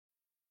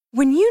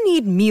When you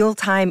need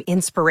mealtime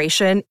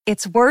inspiration,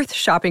 it's worth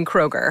shopping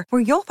Kroger,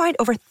 where you'll find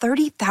over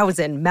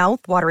 30,000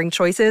 mouth-watering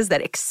choices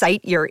that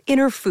excite your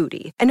inner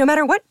foodie. And no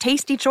matter what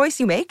tasty choice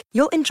you make,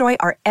 you'll enjoy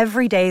our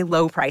everyday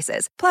low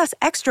prices, plus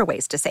extra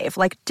ways to save,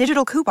 like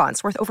digital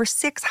coupons worth over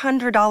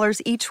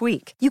 $600 each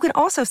week. You can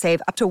also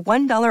save up to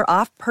 $1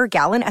 off per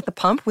gallon at the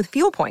pump with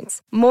fuel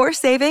points. More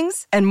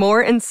savings and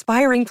more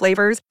inspiring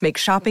flavors make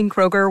shopping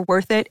Kroger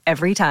worth it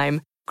every time.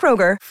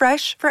 Kroger,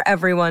 fresh for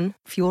everyone.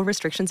 Fuel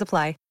restrictions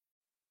apply.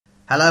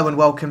 Hello and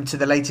welcome to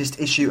the latest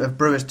issue of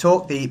Brewers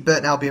Talk, the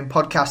Burton Albion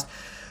podcast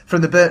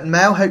from the Burton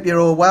Mail. Hope you're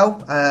all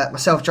well.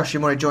 Myself, Joshua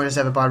Murray, joined as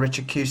ever by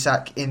Richard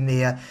Cusack in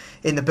the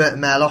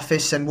Burton Mail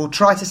office, and we'll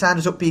try to sound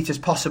as upbeat as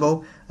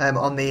possible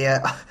on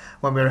the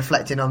when we're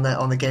reflecting on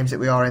the games that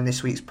we are in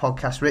this week's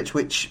podcast, Rich,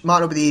 which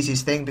might not be the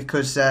easiest thing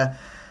because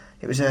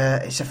it's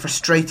a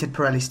frustrated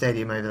Pirelli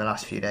Stadium over the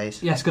last few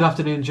days. Yes, good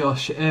afternoon,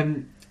 Josh.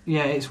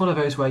 Yeah, it's one of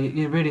those where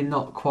you're really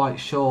not quite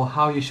sure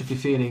how you should be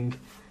feeling.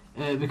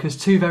 Because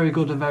two very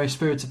good and very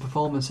spirited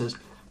performances,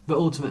 but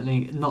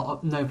ultimately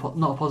not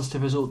a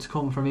positive result to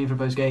come from either of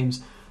those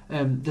games,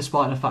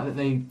 despite the fact that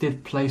they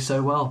did play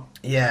so well.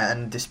 Yeah,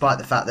 and despite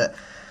the fact that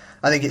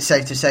I think it's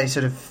safe to say,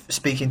 sort of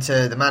speaking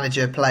to the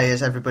manager,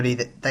 players, everybody,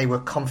 that they were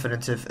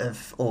confident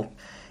of or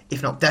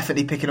if not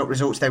definitely picking up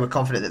results, they were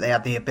confident that they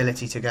had the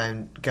ability to go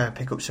and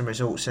pick up some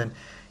results. And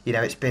you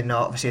know, it's been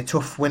obviously a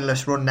tough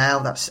winless run now.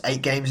 That's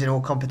 8 games in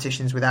all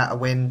competitions without a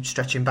win,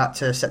 stretching back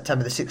to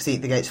September the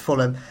 16th against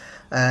Fulham.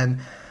 And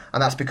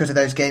that's because of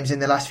those games in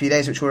the last few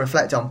days, which we'll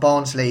reflect on.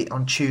 Barnsley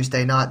on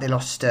Tuesday night, they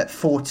lost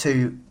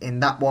 4-2 in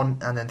that one,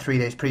 and then 3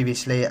 days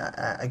previously,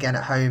 again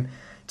at home,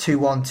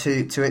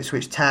 2-1 to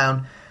Ipswich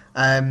Town.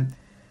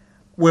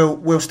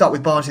 We'll start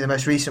with Barnsley, the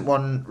most recent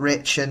one,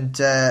 Rich, and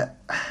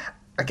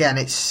again,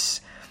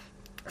 it's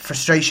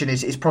frustration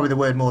is probably the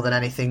word more than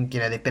anything. You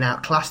know, they've been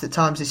outclassed at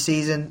times this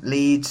season.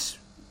 Leeds,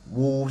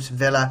 Wolves,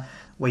 Villa,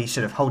 where you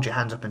sort of hold your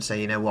hands up and say,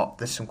 you know what,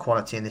 there's some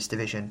quality in this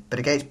division. But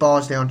against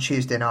Barnsley on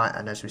Tuesday night,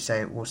 and as we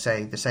say, we'll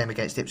say the same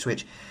against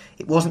Ipswich,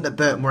 it wasn't that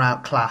Burton were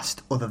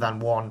outclassed other than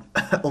one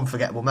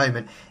unforgettable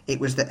moment. It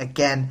was that,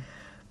 again,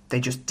 they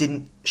just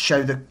didn't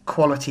show the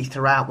quality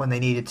throughout when they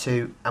needed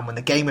to, and when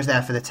the game was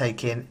there for the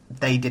taking,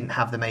 they didn't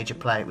have the major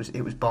play.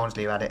 It was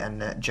Barnsley who had it,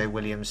 and Joe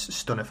Williams'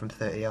 stunner from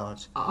 30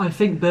 yards. I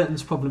think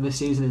Burton's problem this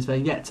season is they're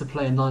yet to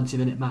play a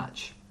 90-minute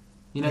match.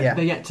 You know, They're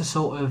yet to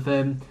sort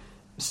of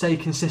stay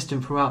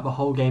consistent throughout the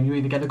whole game. You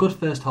either get a good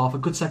first half, a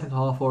good second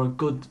half, or a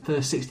good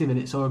first 60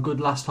 minutes, or a good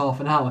last half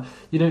an hour.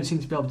 You don't seem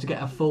to be able to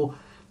get a full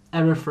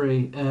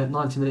error-free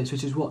 90 minutes,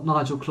 which is what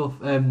Nigel Clough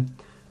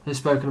has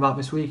spoken about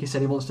this week. He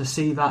said he wants to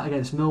see that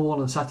against Millwall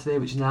on Saturday,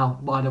 which now,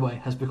 by the way,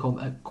 has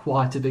become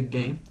quite a big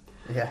game.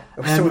 Yeah,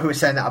 so we were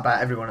saying that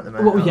about everyone at the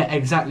moment. Well, yeah,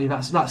 exactly.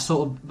 That's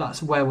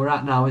where we're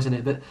at now, isn't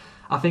it? But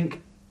I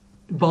think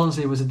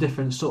Barnsley was a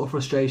different sort of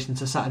frustration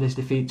to Saturday's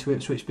defeat to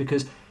Ipswich,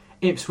 because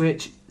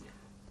Ipswich,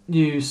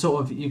 you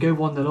go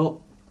 1-0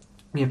 up,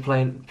 you're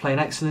playing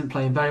excellent,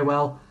 playing very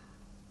well.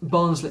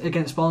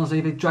 Against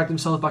Barnsley, they dragged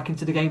themselves back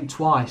into the game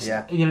twice.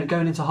 Yeah. You know,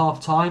 going into half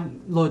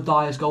time, Lloyd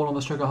Dyer's goal on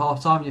the stroke of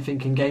half time, you're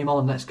thinking, game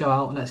on, let's go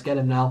out and let's get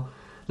him now.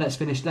 Let's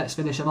finish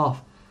him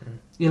off.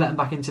 You let him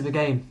back into the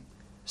game.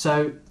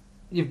 So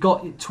you've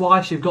got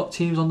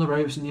teams on the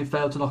ropes and you've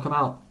failed to knock them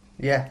out.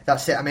 Yeah,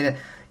 that's it. I mean,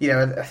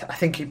 I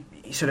think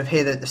you sort of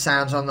hear the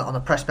sounds on the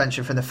press bench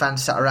and from the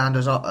fans sat around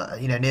us,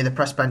 near the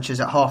press benches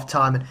at half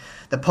time, and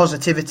the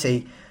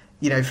positivity,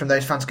 from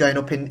those fans going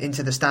up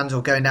into the stands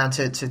or going down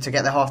to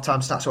get their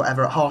half-time stats or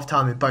whatever. At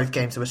half-time in both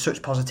games, there was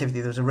such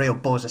positivity. There was a real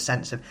buzz, a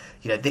sense of,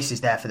 this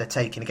is there for the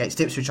taking. Against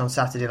Ipswich on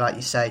Saturday, like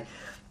you say,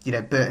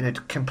 Burton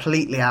had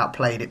completely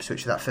outplayed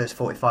Ipswich for that first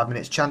 45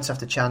 minutes. Chance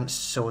after chance.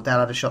 Sordell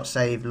had a shot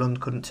saved. Lund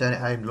couldn't turn it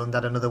home. Lund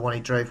had another one. He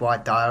drove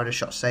wide. Dyer had a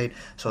shot saved.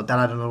 Sordell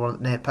had another one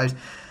at the near post.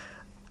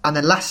 And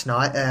then last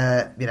night,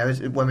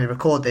 when we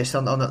record this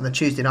on the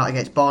Tuesday night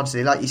against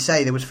Barnsley, like you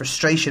say, there was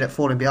frustration at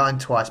falling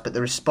behind twice, but the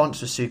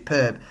response was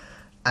superb.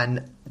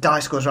 And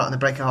Dyer scores right on the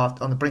brink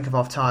of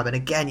half time, and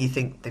again you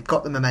think they've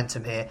got the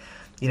momentum here.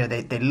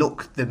 They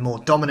look the more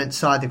dominant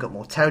side. They've got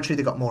more territory.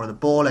 They've got more of the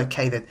ball.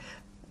 Okay, there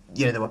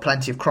were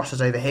plenty of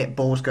crosses overhit,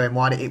 balls going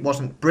wide. It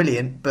wasn't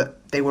brilliant,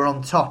 but they were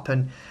on top.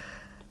 And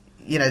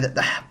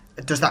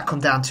does that come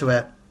down to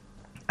a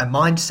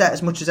mindset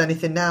as much as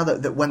anything now,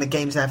 that when the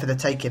game's there for the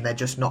taking, they're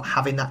just not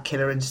having that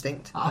killer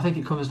instinct? I think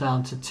it comes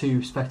down to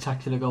 2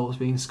 spectacular goals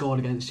being scored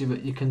against you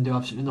that you can do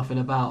absolutely nothing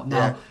about.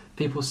 Now,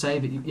 people say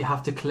that you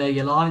have to clear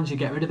your lines, you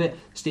get rid of it.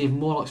 Stephen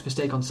Morlock's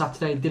mistake on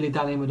Saturday,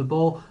 dilly-dallying with the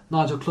ball.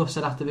 Nigel Clough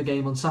said after the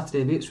game on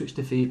Saturday, the Ipswich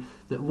defeat,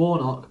 that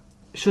Warnock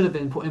should have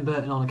been putting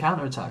Burton on a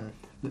counter-attack.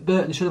 That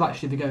Burton should have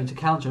actually been going to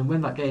counter and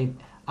win that game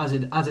as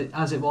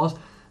it was.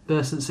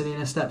 Burton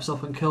Selina steps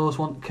up and curls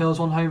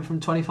one home from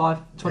 25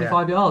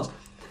 yards.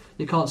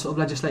 You can't sort of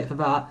legislate for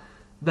that.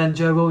 Then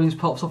Joe Williams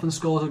pops up and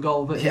scores a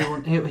goal, but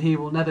he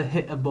will never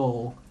hit a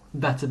ball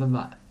better than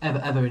that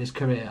ever in his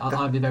career.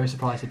 I'd be very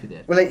surprised if he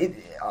did. Well,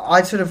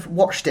 I sort of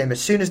watched him as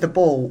soon as the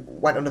ball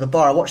went under the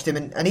bar. I watched him,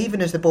 and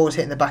even as the ball was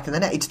hitting the back of the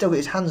net, he'd still got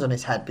his hands on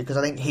his head, because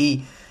I think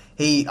he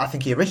I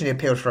think he originally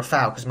appealed for a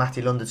foul because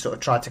Matty Lund had sort of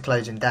tried to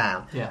close him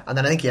down. Yeah. And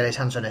then I think he had his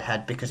hands on his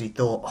head because he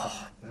thought,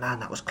 oh, man,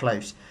 that was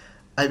close.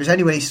 And it was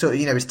only when he sort of,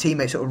 his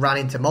teammates sort of ran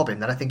in to mob him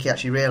that I think he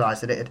actually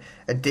realised that it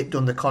had dipped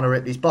under Connor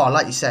Ripley's bar.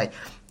 Like you say,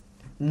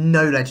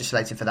 no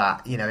legislating for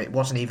that. It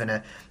wasn't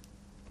even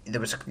there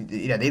was,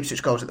 the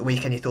Ipswich goals at the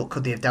weekend, you thought,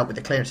 could they have dealt with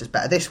the clearances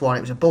better? This one,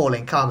 it was a ball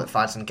in. Carl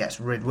McFadden gets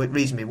rid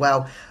reasonably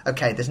well.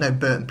 Okay, there's no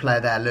Burton player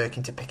there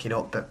lurking to pick it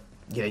up, but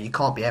you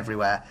can't be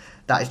everywhere.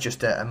 That is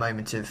just a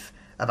moment of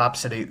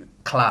absolute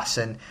class.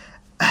 And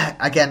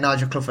again,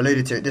 Nigel Clough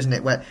alluded to it, doesn't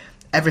it? Where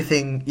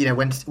everything,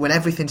 when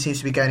everything seems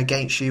to be going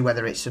against you,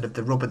 whether it's sort of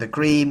the rub of the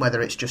green,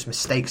 whether it's just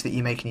mistakes that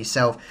you make in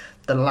yourself,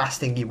 the last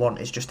thing you want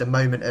is just a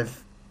moment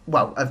of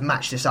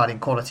match deciding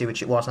quality,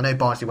 which it was. I know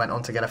Barnsley went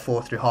on to get a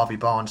 4 through Harvey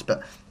Barnes,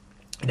 but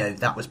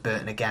that was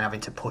Burton again having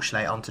to push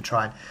late on to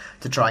try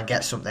and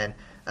get something.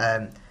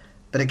 But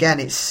again,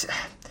 it's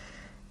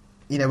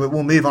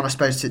we'll move on, I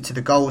suppose, to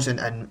the goals,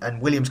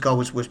 and Williams' goal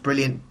was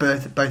brilliant.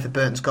 Both of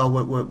Burton's goal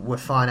were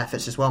fine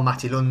efforts as well.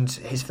 Matty Lund,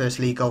 his first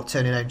league goal,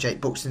 turning home Jake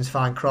Buxton's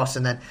fine cross,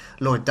 and then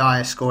Lloyd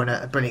Dyer scoring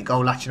a brilliant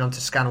goal, latching onto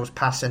Scannell's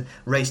pass and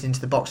racing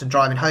into the box and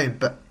driving home.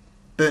 But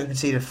Burton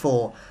conceded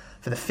 4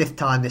 for the 5th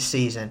time this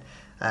season.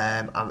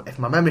 If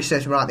my memory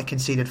serves me right, they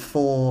conceded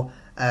 4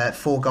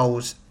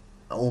 goals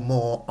or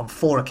more on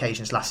 4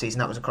 occasions last season.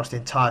 That was across the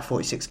entire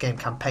 46-game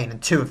campaign,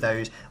 and 2 of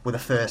those were the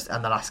first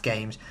and the last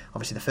games.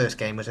 Obviously, the first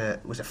game was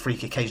a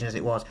freak occasion as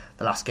it was.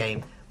 The last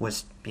game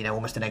was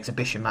almost an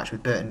exhibition match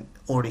with Burton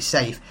already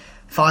safe.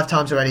 5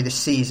 times already this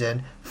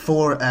season.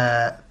 3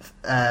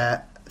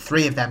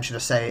 of them, should I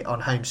say,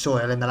 on home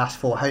soil in the last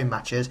 4 home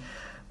matches.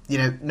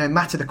 No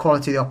matter the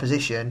quality of the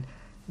opposition,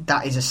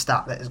 that is a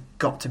stat that has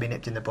got to be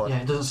nipped in the bud.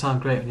 Yeah, it doesn't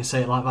sound great when you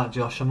say it like that,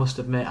 Josh, I must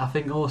admit. I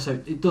think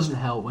also it doesn't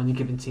help when you're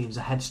giving teams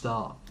a head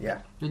start. Yeah.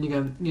 And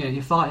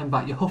you're fighting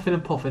back, you're huffing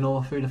and puffing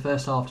all through the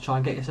first half to try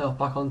and get yourself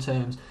back on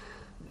terms.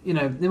 They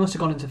must have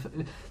gone into...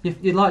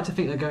 You'd like to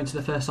think they're going to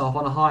the first half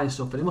on a high and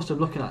stuff, but they must have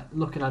looking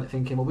at it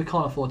thinking, well, we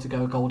can't afford to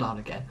go a goal down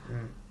again.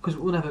 Because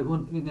we'll not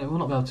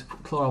be able to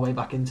claw our way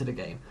back into the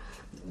game.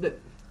 But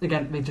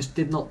again, they just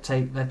did not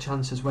take their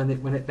chances when they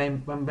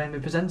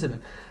presented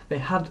them. They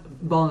had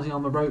Barnsley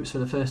on the ropes for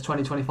the first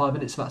 20-25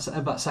 minutes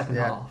of that second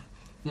half.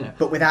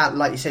 But without,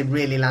 like you say,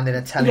 really landing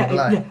a telling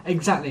blow. Yeah,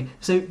 exactly.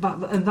 So,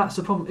 and that's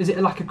the problem. Is it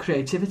a lack of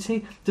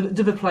creativity? Do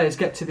the players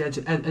get to the edge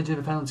of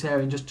the penalty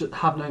area and just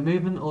have no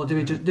movement, or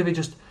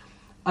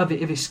are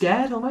they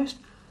scared almost?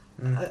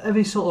 Are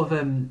they sort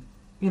of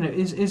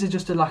is it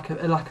just a lack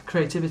of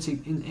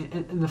creativity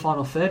in the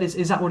final third?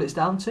 Is that what it's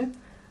down to?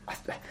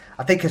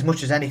 I think as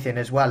much as anything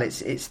as well, it's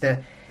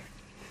the...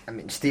 I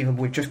mean, Stephen,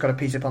 we've just got a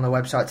piece up on the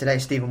website today.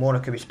 Stephen Warner,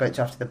 who we spoke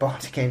to after the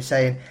Barnsley game,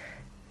 saying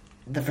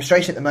the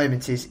frustration at the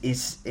moment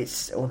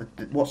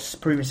what's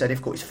proven so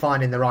difficult is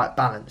finding the right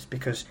balance,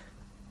 because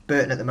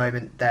Burton at the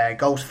moment, their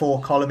goals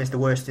for column is the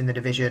worst in the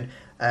division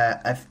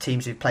of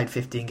teams who've played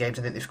 15 games.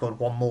 I think they've scored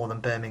 1 more than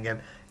Birmingham,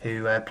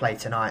 who play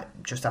tonight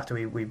just after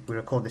we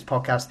record this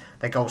podcast.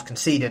 Their goals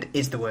conceded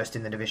is the worst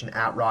in the division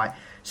outright.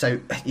 So,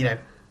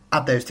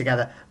 add those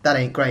together, that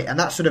ain't great. And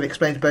that sort of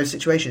explains both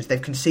situations.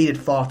 They've conceded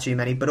far too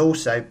many, but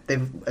also,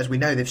 as we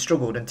know, they've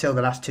struggled until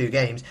the last 2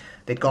 games.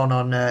 They'd gone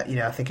on,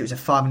 I think it was a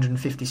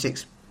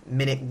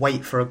 556-minute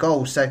wait for a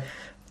goal. So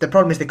the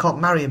problem is they can't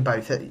marry them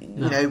both.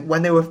 No.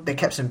 When they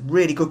kept some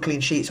really good clean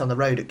sheets on the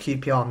road at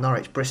QPR,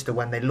 Norwich, Bristol,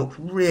 when they looked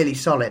really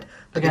solid,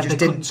 but again, they just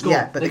didn't score.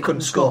 Yeah, but they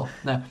couldn't score.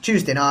 No.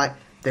 Tuesday night,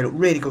 they looked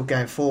really good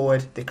going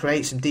forward. They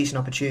create some decent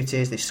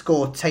opportunities. They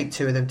scored, take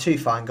 2 of them, 2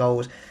 fine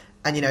goals.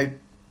 And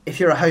if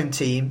you're a home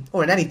team,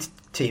 or in any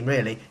team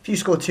really, if you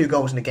score 2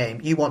 goals in a game,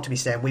 you want to be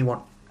saying we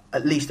want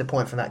at least a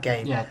point from that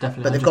game. Yeah,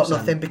 definitely. But they've 100%. got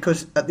nothing,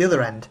 because at the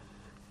other end,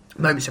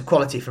 moments of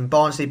quality from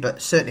Barnsley,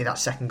 but certainly that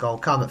second goal,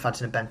 Carl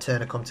McFadden and Ben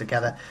Turner come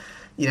together.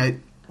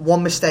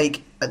 One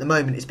mistake at the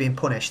moment is being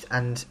punished,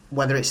 and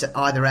whether it's at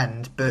either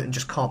end, Burton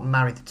just can't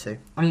marry the two.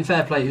 I mean,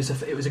 fair play.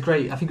 It was a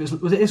great. I think it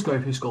was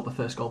Isgrove who scored the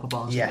first goal for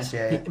Barnsley. Yes,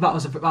 yeah. That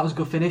was a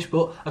good finish,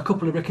 but a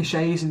couple of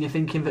ricochets, and you're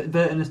thinking that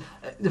Burton,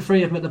 the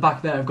 3 of them at the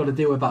back there, have got to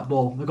deal with that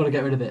ball. They've got to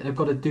get rid of it. They've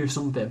got to do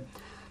something.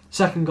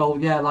 Second goal,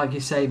 like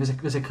you say,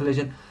 there's a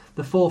collision.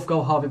 The 4th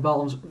goal, Harvey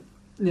Barnes.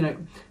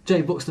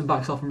 Jay Buxton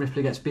backs off and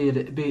Ripley gets beat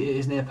at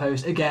his near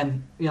post.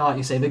 Again, like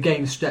you say, the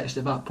game's stretched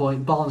at that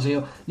point.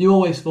 Barnsley, you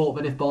always thought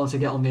that if Barnsley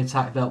get on the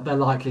attack, they're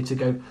likely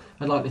to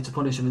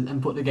punish them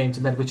and put the game to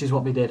bed, which is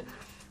what we did.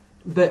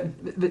 But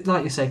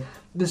like you say,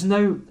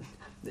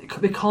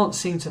 they can't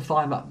seem to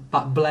find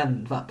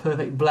that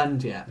perfect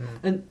blend yet.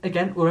 And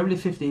again, we're only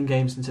 15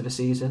 games into the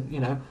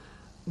season,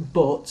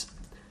 but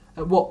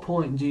at what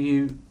point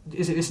is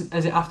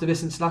it after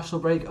this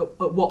international break?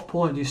 At what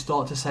point do you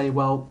start to say,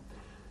 well,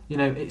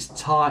 it's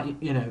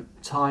time.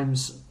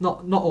 Time's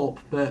not up,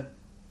 but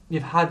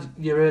you've had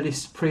your early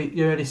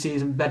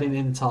season bedding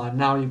in time.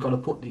 Now you've got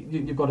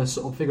to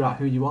sort of figure out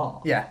who you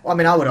are. Yeah, I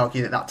mean, I would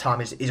argue that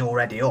time is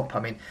already up. I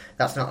mean,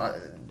 that's not.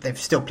 They've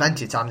still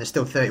plenty of time. There's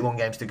still 31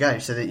 games to go,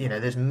 so that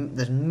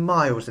there's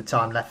miles of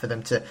time left for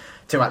them to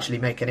actually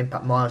make an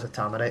impact. Miles of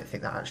time. I don't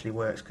think that actually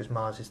works, because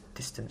miles is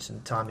distance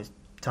and time is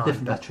time.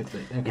 Different metric,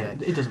 okay.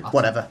 It doesn't matter.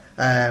 Whatever.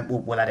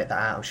 We'll edit that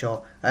out, I'm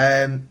sure.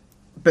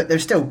 But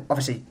there's still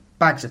obviously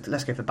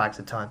let's go for bags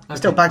of time. There's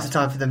still bags of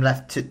time for them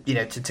left to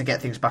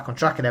get things back on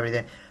track and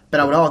everything. But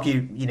I would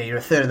argue, you're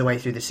a third of the way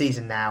through the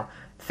season now.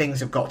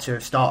 Things have got to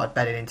have started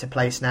bedding into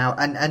place now.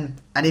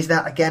 And is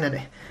that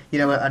again,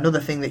 another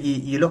thing that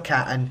you look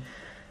at? And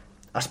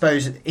I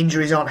suppose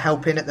injuries aren't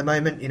helping at the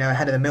moment.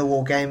 Ahead of the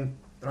Millwall game,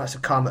 the likes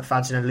of Kyle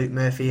McFadden and Luke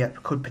Murphy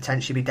could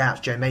potentially be doubts.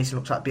 Joe Mason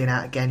looks like being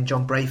out again.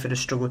 John Brayford has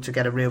struggled to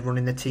get a real run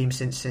in the team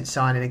since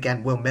signing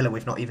again. Will Miller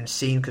we've not even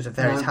seen because of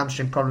various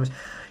hamstring problems.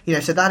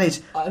 So that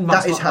is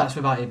that's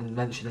without even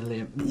mentioning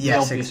Liam. The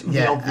obvious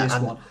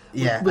one.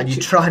 Yeah, and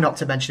you try not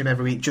to mention him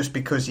every week just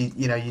because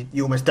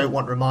you almost don't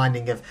want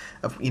reminding of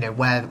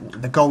where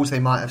the goals they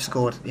might have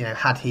scored.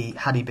 Had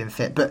he been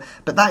fit, but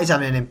that is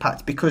having an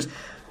impact because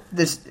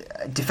there's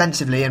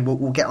defensively, and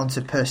we'll get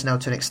onto personnel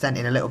to an extent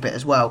in a little bit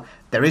as well.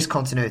 There is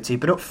continuity,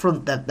 but up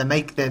front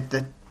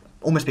they're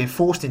almost being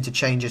forced into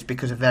changes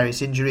because of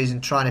various injuries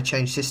and trying to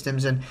change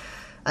systems and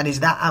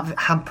is that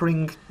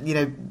hampering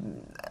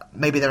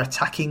maybe their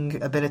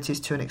attacking abilities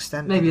to an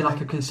extent? Maybe lack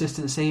of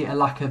consistency, a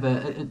lack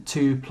of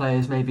two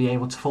players maybe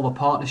able to form a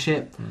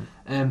partnership.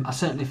 I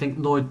certainly think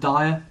Lloyd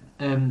Dyer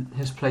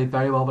has played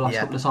very well the last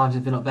couple of times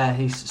he's been up there.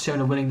 He's shown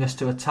a willingness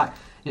to attack.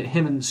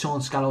 Him and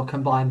Sean Scannell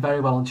combined very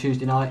well on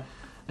Tuesday night.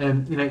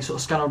 Sort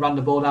of Scannell ran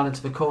the ball down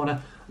into the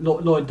corner.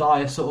 Lloyd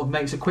Dyer sort of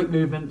makes a quick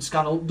movement.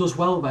 Scannell does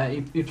well there.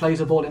 He plays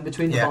the ball in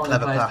between the ball and the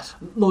players. Pass.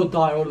 Lloyd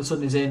Dyer all of a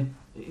sudden is in.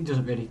 He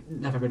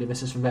never really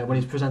misses from there when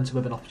he's presented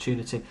with an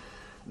opportunity.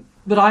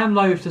 But I am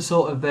loath to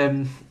sort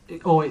of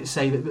always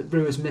say that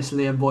Brewers miss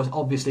Liam Boyce.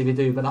 Obviously they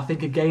do, but I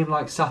think a game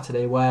like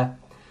Saturday where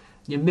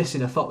you're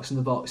missing a fox in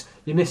the box,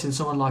 you're missing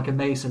someone like a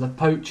Mason, a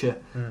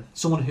poacher,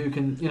 someone who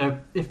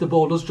can, if the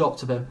ball does drop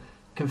to them,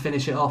 can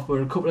finish it off.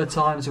 Where a couple of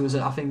times it was,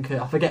 I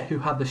forget who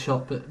had the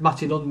shot, but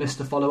Matty Lund missed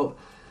the follow-up.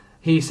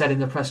 He said in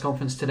the press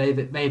conference today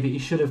that maybe he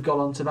should have got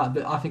onto that,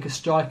 but I think a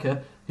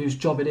striker whose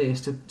job it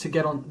is to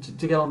get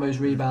on those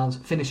rebounds,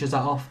 finishes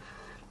that off.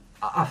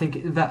 I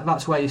think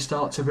that's where you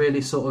start to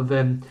really sort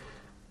of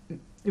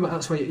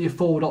that's where your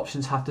forward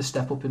options have to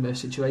step up in those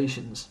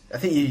situations. I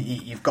think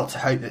you've got to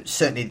hope that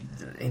certainly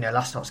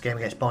last night's game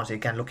against Barnsley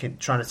again,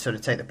 trying to sort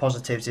of take the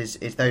positives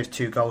is those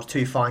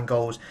two fine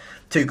goals,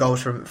 two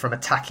goals from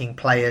attacking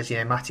players.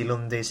 Matty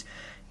Lund is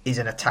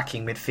an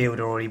attacking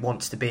midfielder, or he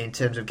wants to be in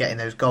terms of getting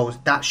those goals.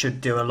 That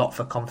should do a lot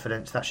for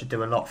confidence. That should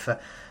do a lot for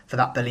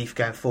that belief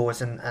going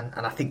forwards, and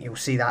I think you'll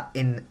see that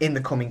in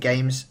the coming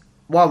games.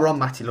 While we're on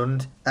Matty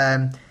Lund,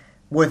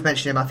 worth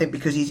mentioning him, I think,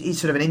 because he's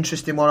sort of an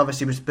interesting one.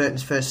 Obviously, was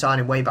Burton's first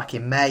signing way back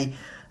in May,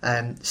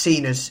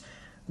 seen as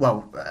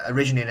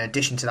originally in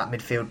addition to that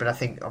midfield, but I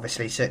think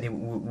obviously certainly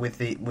with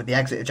the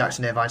exit of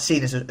Jackson Irvine,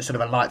 seen as a sort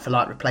of a light for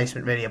light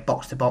replacement, really a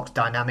box to box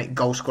dynamic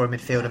goal scoring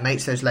midfielder,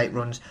 makes those late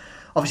runs.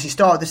 Obviously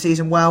started the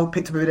season well,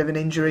 picked up a bit of an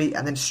injury,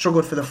 and then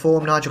struggled for the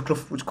form. Nigel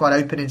Clough was quite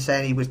open in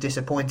saying he was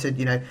disappointed.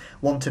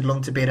 Wanted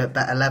Lund to be at a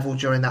better level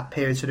during that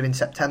period, sort of in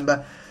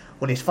September.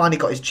 Well, he's finally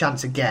got his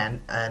chance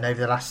again, and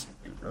over the last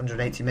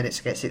 180 minutes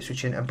against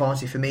Ipswich and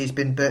Barnsley, for me, he's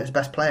been Burton's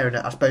best player, and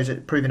I suppose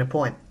it's proving a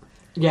point.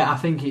 Yeah, I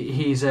think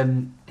he's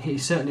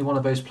certainly one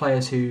of those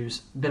players who's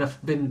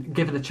been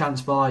given a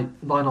chance by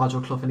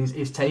Nigel Clough, and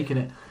he's taken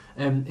it.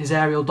 His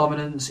aerial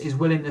dominance, his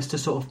willingness to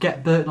sort of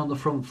get Burton on the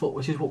front foot,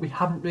 which is what we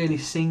haven't really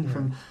seen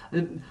from.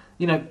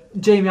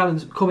 Jamie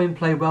Allen's come in,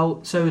 played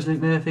well. So has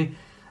Luke Murphy.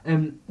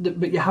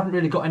 But you haven't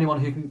really got anyone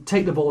who can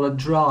take the ball and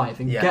drive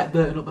and get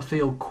Burton up the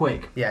field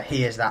quick. Yeah,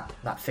 he is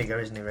that figure,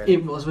 isn't he, really?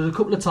 There was a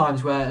couple of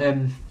times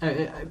where,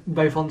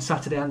 both on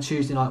Saturday and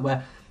Tuesday night,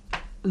 where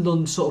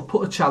Lund sort of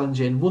put a challenge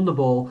in, won the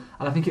ball,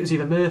 and I think it was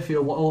either Murphy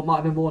or it might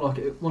have been Warnock,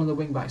 one of the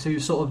wing-backs, who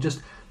sort of just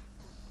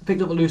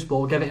picked up a loose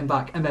ball, gave it him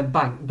back, and then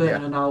bang,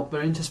 Burton are now,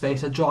 they're into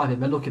space, they're driving,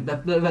 they're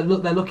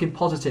looking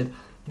positive.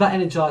 That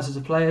energises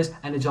the players,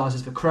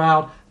 energises the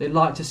crowd. They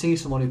like to see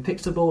someone who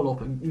picks the ball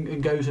up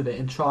and goes with it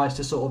and tries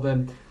to sort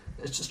of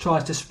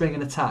tries to spring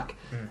an attack.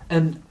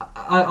 And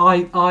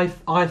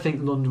I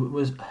think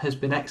Lund has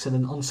been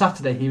excellent. On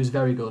Saturday he was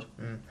very good.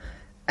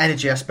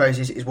 Energy, I suppose,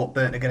 is what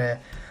Burton are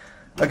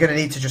going to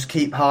need to just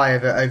keep high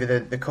over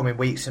the coming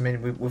weeks. I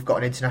mean, we've got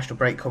an international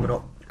break coming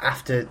up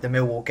after the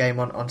Millwall game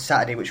on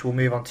Saturday, which we'll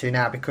move on to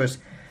now, because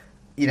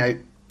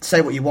say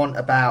what you want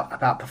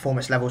about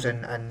performance levels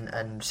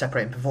and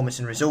separating performance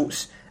and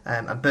results,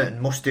 and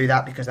Burton must do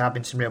that because there have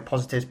been some real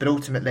positives, but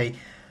ultimately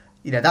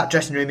that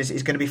dressing room is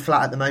going to be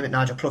flat at the moment.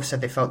 Nigel Clough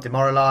said they felt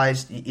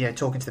demoralised.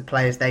 Talking to the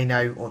players, they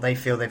know, or they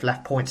feel they've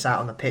left points out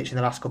on the pitch in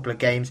the last couple of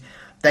games.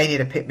 They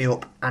need a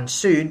pick-me-up, and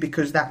soon,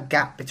 because that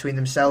gap between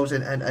themselves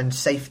and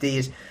safety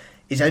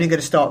is only going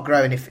to start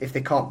growing if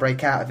they can't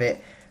break out of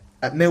it.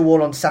 At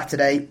Millwall on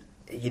Saturday,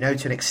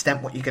 to an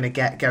extent what you're going to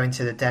get going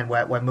to the Den,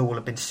 where Millwall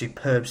have been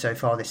superb so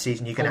far this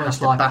season. You're going to have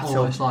to battle.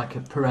 Almost like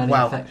a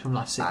perennial effect from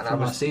last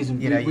season.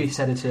 We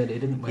said it earlier,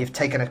 didn't we? You've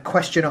taken a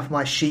question off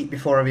my sheet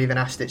before I've even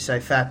asked it,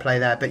 so fair play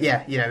there. But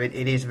yeah,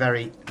 it is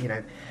very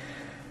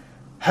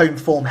home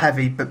form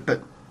heavy,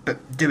 but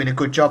but doing a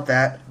good job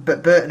there.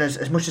 But Burton,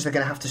 as much as they're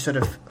going to have to sort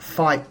of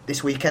fight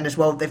this weekend as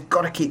well, they've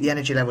got to keep the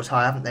energy levels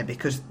high, haven't they?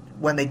 Because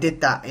when they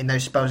did that in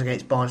those spells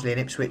against Barnsley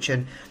and Ipswich,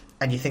 and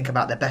you think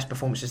about their best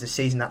performances this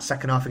season, that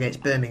second half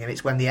against Birmingham,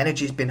 it's when the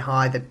energy's been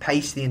high, the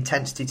pace, the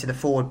intensity to the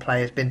forward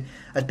play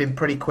has been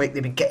pretty quick.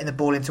 They've been getting the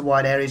ball into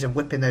wide areas and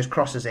whipping those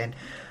crosses in.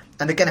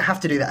 And they're going to have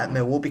to do that at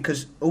Millwall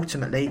because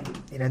ultimately,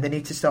 they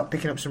need to start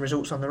picking up some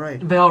results on the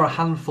road. They are a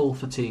handful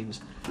for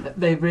teams.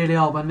 They really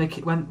are.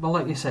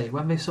 Like you say,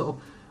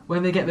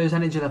 when they get those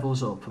energy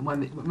levels up,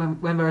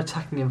 and when they're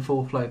attacking in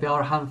full flow, they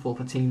are a handful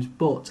for teams.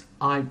 But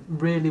I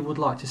really would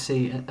like to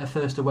see a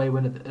first away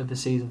win of the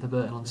season for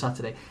Burton on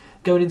Saturday.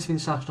 Going into the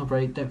international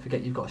break, don't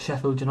forget you've got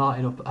Sheffield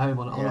United up at home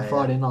on a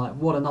Friday night.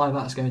 What a night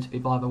that's going to be,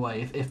 by the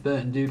way. If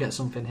Burton do get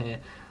something here,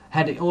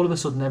 all of a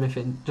sudden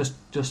everything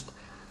just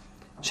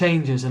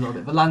changes a little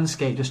bit. The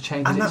landscape just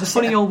changes. It's a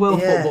funny old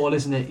world football,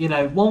 isn't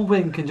it? One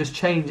win can just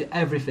change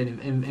everything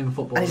in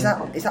football.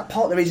 And is that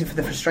part of the reason for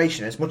the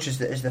frustration, as much as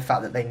the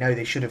fact that they know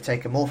they should have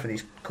taken more for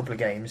these couple of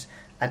games,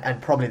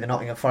 and probably the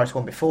Nottingham Forest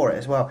one before it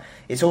as well?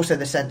 It's also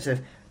the sense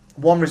of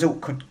one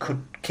result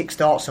could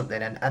kick-start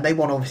something, and they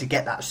want to obviously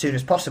get that as soon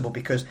as possible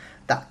because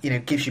that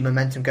gives you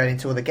momentum going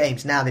into other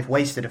games. Now they've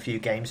wasted a few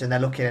games, and they're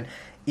looking at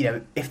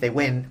if they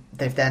win,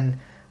 they're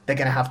going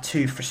to have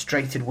 2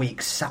 frustrated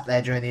weeks sat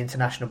there during the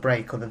international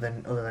break, other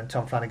than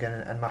Tom Flanagan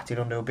and Matty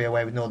Lunde will be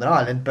away with Northern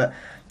Ireland, but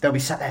they'll be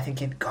sat there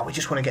thinking, God, we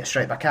just want to get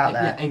straight back out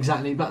there. Yeah,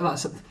 exactly. But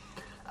that's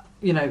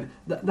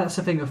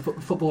the thing of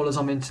footballers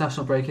on the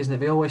international break, isn't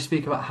it? They always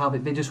speak about how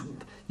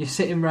you're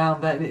sitting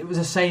round there. It was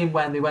the same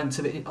when they went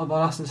to the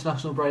last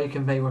international break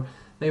and they were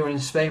in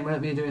Spain,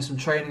 weren't they, doing some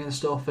training and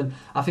stuff, and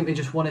I think they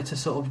just wanted to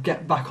sort of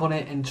get back on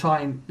it and try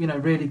and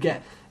really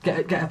get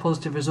a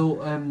positive result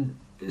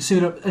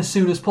as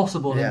soon as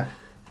possible. Yeah.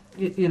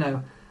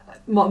 And,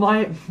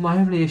 my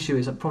only issue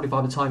is that probably by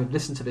the time you've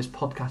listened to this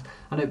podcast,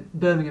 I know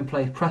Birmingham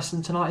play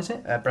Preston tonight, is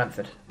it?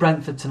 Brentford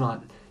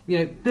tonight.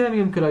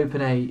 Birmingham could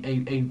open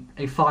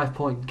a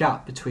 5-point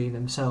gap between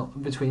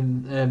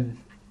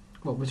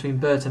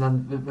Burton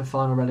and the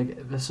final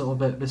the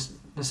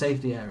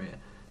safety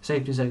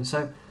zone.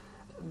 So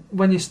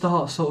when you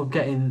start sort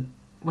of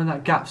when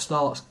that gap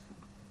starts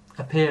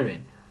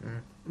appearing,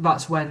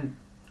 that's when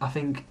I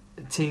think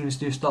teams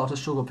do start to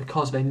struggle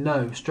because they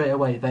know straight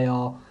away they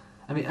are.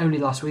 I mean, only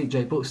last week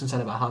Jay Buxton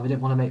said about how they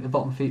didn't want to make the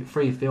bottom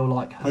three feel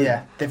like home.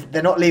 Yeah,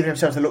 they're not leaving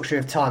themselves the luxury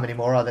of time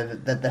anymore, are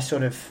they? They're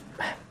sort of.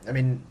 I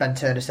mean, Ben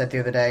Turner said the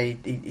other day,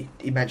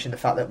 he mentioned the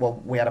fact that,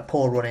 we had a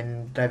poor run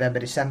in November,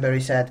 December. He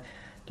said,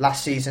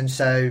 last season,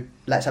 so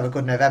let's have a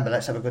good November,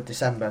 let's have a good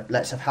December,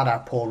 let's have had our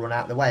poor run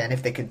out of the way. And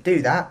if they could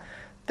do that,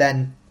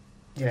 then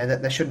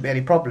there shouldn't be any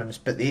problems.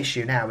 But the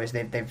issue now is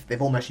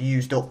they've almost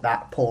used up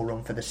that poor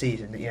run for the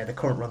season. The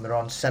current run they're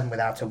on, 7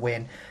 without a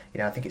win.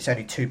 I think it's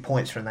only 2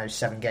 points from those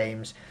 7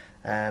 games.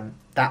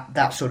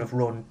 That sort of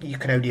run, you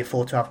can only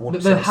afford to have one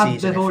season.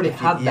 They've already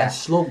had their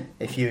slump.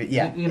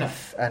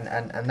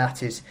 And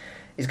that is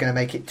going to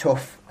make it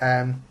tough.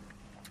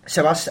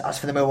 So as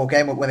for the Millwall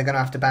game, where they're going to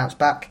have to bounce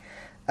back,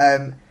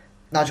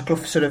 Nigel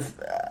Clough sort of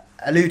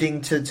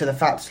alluding to the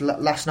fact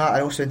last night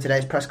and also in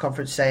today's press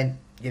conference saying,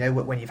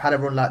 when you've had a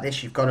run like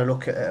this, you've got to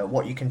look at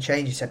what you can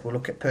change. He said, we'll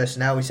look at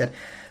personnel. He said,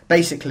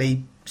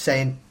 basically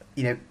saying,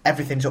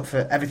 everything's up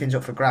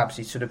for grabs.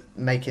 He's sort of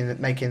making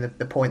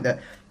the point that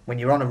when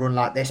you're on a run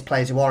like this,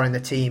 players who are in the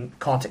team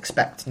can't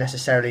expect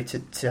necessarily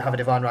to have a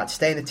divine right to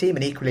stay in the team.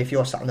 And equally, if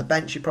you're sat on the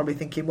bench, you're probably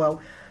thinking, well,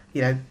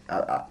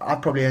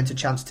 I've probably earned a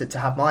chance to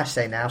have my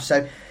say now.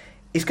 So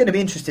it's going to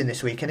be interesting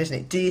this weekend, isn't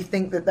it? Do you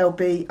think that there'll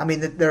be... I mean,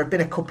 there have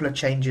been a couple of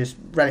changes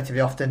relatively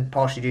often,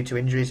 partially due to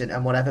injuries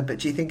and whatever, but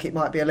do you think it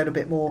might be a little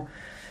bit more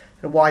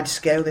wide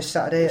scale this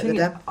Saturday at the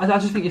Den? I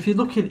just think if you're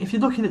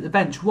looking at the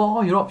bench, what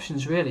are your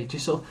options really? Do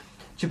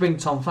you bring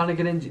Tom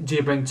Flanagan in? Do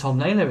you bring Tom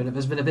Naylor in?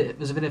 There's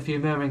been a few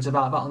murmurings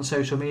about that on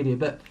social media,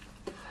 but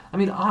I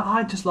mean,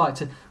 I'd just like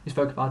to... We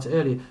spoke about it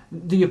earlier.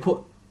 Do you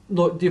put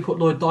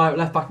Lloyd Dyer at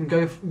left back and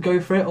go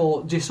for it,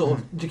 or do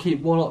you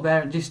keep one up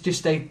there and just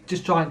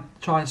try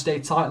and stay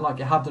tight like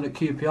you have done at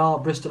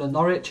QPR, Bristol and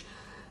Norwich?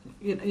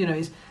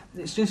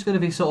 It's just going to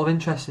be sort of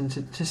interesting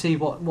to see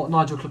what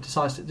Nigel Clough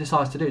decides to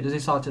do. Does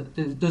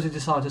he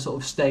decide to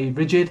sort of stay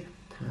rigid,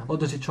 or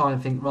does he try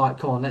and think, right,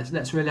 come on,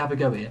 let's really have a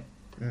go here?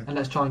 And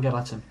let's try and get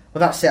at him. Well,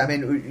 that's it. I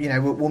mean,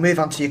 we'll move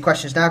on to your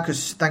questions now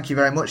because thank you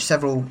very much.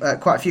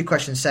 Quite a few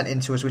questions sent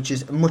in to us, which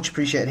is much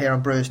appreciated here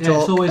on Brewers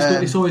Talk.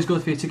 It's always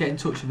good for you to get in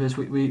touch with us.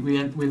 We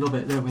love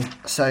it, don't we?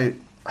 So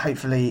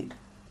hopefully,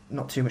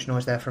 not too much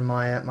noise there from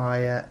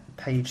my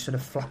page sort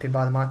of flapping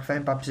by the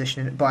microphone, bad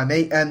positioning by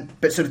me.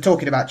 But sort of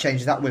talking about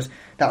changes, that was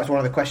one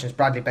of the questions.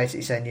 Bradley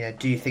basically saying,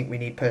 do you think we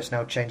need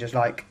personnel changes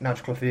like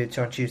Nigel Clough did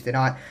on Tuesday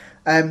night?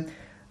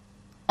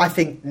 I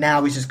think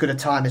now is as good a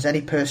time as any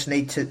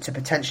personally to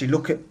potentially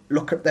look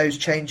at those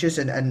changes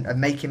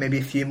and making maybe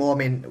a few more. I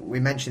mean,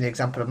 we mentioned the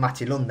example of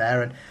Matty Lunde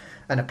there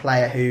and a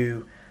player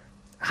who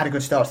had a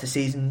good start to the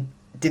season,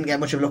 didn't get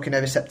much of a look in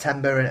over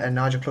September, and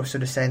Nigel Clough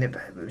sort of saying it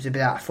was a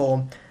bit out of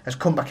form, has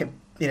come back in,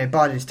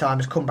 bided his time,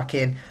 has come back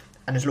in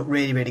and has looked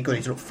really, really good.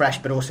 He's looked fresh,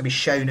 but also he's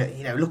shown,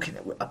 looking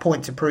at a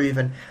point to prove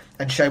and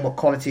shown what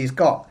quality he's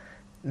got.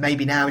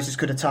 Maybe now is as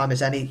good a time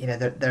as any.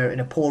 They're in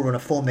a poor run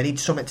of form. They need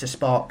something to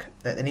spark.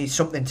 They need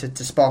something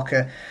to spark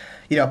a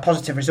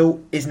positive result.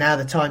 Is now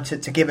the time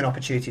to give an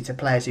opportunity to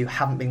players who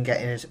haven't been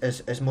getting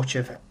as much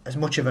of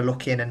a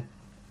look in, and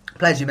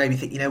players who maybe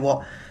think,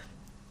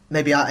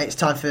 maybe it's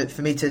time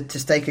for me to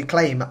stake a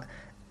claim.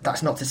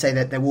 That's not to say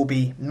that there will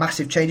be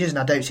massive changes, and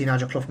I don't see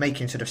Nigel Clough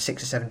making sort of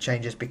 6 or 7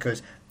 changes,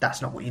 because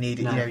that's not what you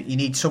need. No. You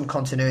need some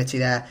continuity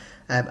there,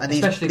 and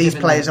these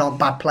players aren't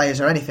bad players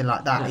or anything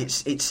like that. No.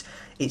 It's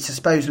I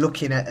suppose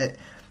looking at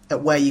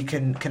where you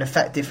can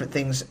affect different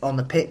things on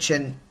the pitch,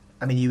 and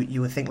I mean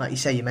you would think, like you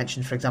say, you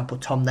mentioned for example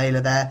Tom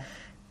Naylor there.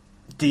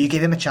 Do you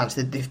give him a chance?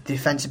 The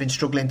defence have been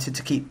struggling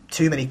to keep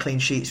too many clean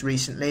sheets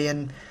recently,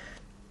 and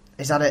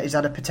is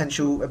that a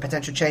potential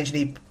change? And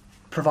he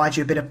provides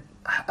you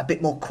a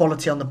bit more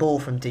quality on the ball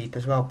from deep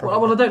as well. Probably.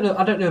 Well,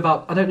 I don't know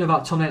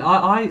about Tom Naylor.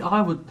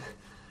 I would.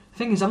 The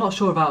thing is, I'm not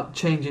sure about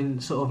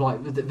changing sort of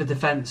like the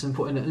defence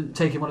and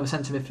taking one of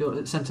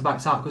the centre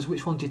backs out, because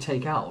which one do you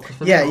take out? Because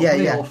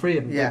all three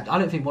of them. Yeah. I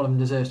don't think one of them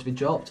deserves to be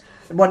dropped.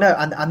 Well, no,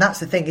 and that's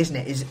the thing, isn't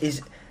it?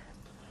 Is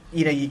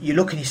you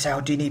look and you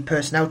say, do you need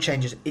personnel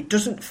changes? It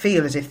doesn't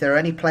feel as if there are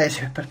any players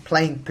who are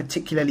playing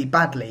particularly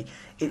badly.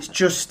 It's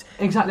just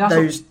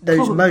exactly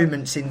those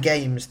moments in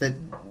games that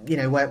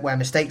where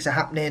mistakes are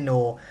happening,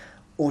 or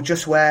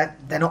just where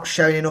they're not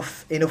showing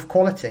enough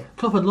quality.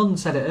 Clough and Lund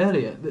said it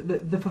earlier.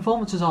 The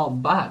performances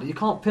aren't bad. You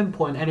can't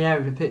pinpoint any area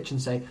of the pitch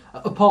and say,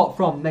 apart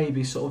from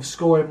maybe sort of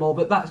scoring more,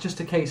 but that's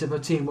just a case of a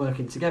team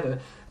working together.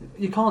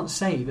 You can't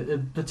say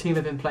that the team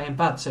have been playing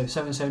bad, so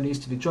and so needs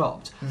to be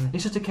dropped.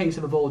 It's just a case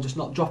of a ball just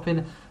not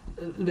dropping,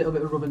 a little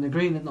bit of rubbing the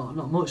green, and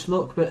not much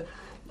luck. But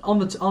on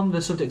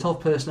the subject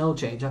of personnel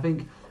change,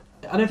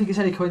 I don't think it's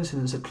any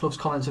coincidence that Clough's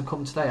comments have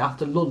come today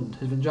after Lund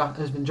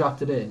has been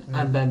drafted in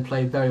and then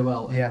played very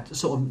well. Yeah.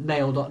 Sort of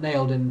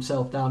nailed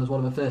himself down as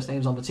one of the first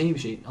names on the team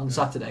sheet on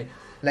Saturday.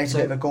 Lays a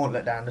bit of a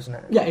gauntlet down, doesn't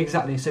it? Yeah,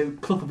 exactly. So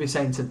Clough will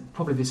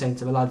probably be saying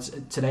to the lads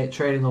today at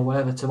training or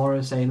whatever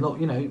tomorrow, saying, look,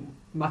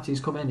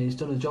 Matty's come in, he's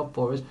done a job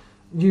for us.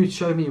 You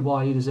show me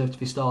why you deserve to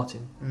be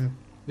starting.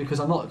 Because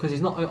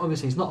he's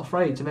not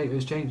afraid to make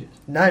those changes.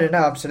 No,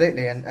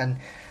 absolutely, and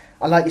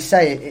like you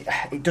say,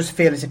 it does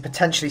feel as if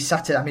potentially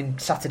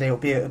Saturday will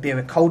be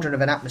a cauldron of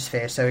an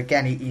atmosphere. So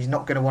again, he's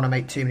not going to want to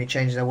make too many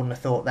changes. I wouldn't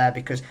have thought there,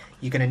 because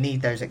you're going to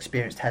need those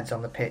experienced heads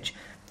on the pitch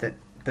that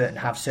Burton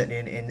have,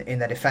 certainly in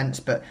their defence.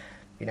 But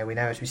we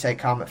know, as we say,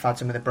 Carl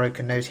McFadden with a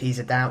broken nose, he's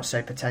a doubt.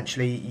 So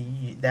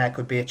potentially there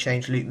could be a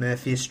change. Luke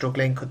Murphy is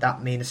struggling. Could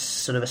that mean a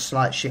sort of a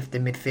slight shift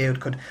in midfield?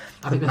 Could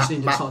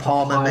Matt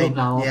Palmer maybe?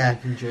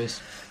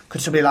 Could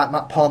somebody like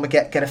Matt Palmer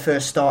get a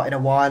first start in a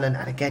while? And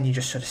again, you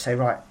just sort of say,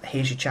 right,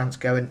 here's your chance.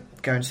 Go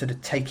and sort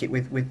of take it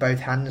with both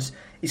hands.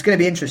 It's going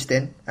to be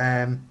interesting,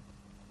 and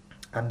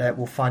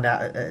we'll find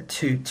out at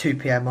 2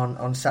 p.m.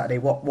 on Saturday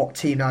what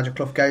team Nigel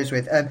Clough goes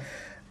with.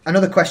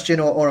 Another question,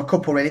 or a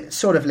couple really,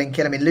 sort of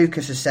linking. I mean,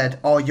 Lucas has said,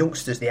 are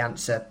youngsters the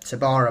answer?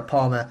 Sabara,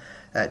 Palmer,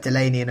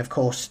 Delaney, and of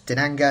course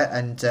Dinanga.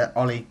 And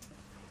Ollie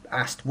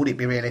asked, would it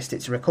be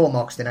realistic to recall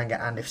Marcus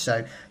Dinanga? And if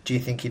so, do you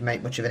think he'd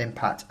make much of an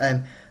impact?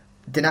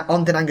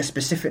 On Dinanga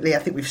specifically, I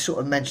think we've sort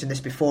of mentioned this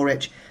before,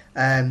 Rich.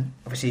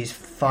 Obviously, he's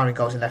firing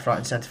goals in left, right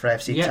and centre for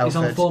AFC Telford. He's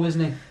on form,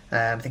 isn't he?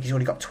 I think he's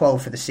already got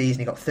 12 for the season.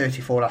 He got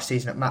 34 last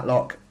season at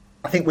Matlock.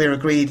 I think we're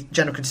agreed,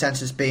 general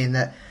consensus being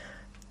that,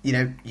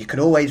 you could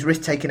always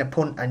risk taking a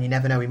punt, and you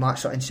never know, he might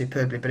slot in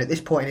superbly. But at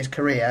this point in his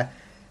career,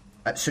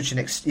 he's such an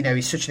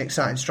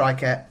exciting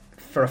striker.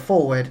 For a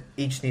forward,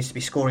 he just needs to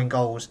be scoring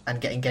goals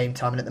and getting game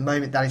time, and at the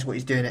moment that is what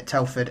he's doing at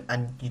Telford,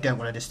 and you don't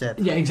want to disturb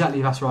him. Yeah,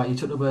 exactly, that's right. You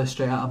took the words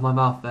straight out of my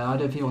mouth there. I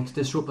don't think you want to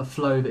disrupt the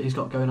flow that he's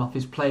got going off.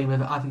 He's playing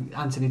with, I think,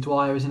 Anthony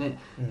Dwyer, isn't it?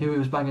 Who he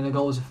was banging the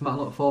goals for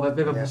Matlock for.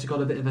 They've obviously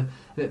got a bit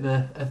of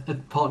a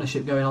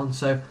partnership going on.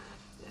 So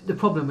the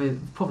problem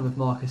with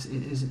Marcus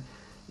is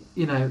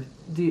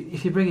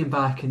if you bring him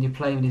back and you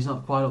play him and he's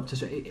not quite up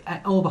to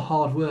all the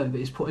hard work that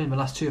he's put in the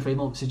last 2 or 3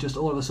 months is just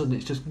all of a sudden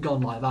it's just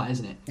gone like that,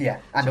 isn't it? Yeah,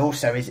 and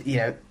also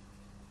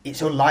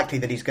it's unlikely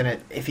that he's going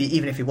to,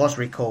 even if he was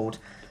recalled,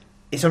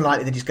 it's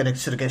unlikely that he's going to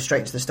sort of go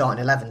straight into the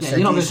starting 11. Yeah, so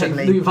you're not going to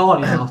take Luke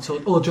Varney out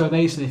or Joe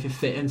Mason if you're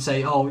fit and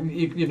say,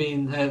 you've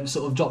been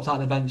sort of dropped out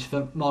of the bench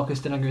for Marcus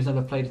Dinanga who's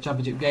never played a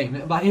championship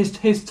game. But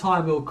his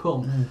time will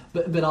come.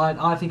 But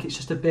I think it's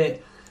just a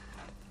bit.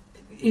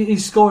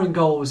 He's scoring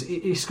goals, but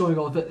he's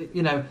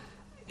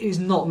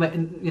not.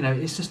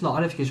 It's just not. I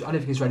don't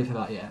think he's ready for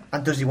that yet.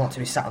 And does he want to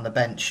be sat on the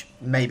bench,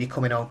 maybe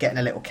coming on, getting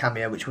a little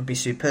cameo, which would be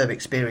superb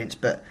experience,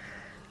 but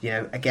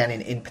again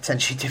in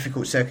potentially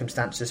difficult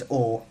circumstances,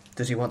 or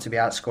does he want to be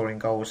out scoring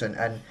goals?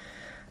 And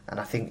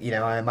I think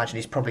I imagine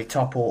he's probably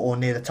top or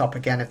near the top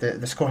again of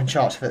the scoring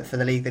charts for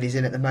the league that he's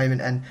in at the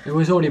moment. And it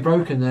was already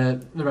broken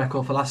the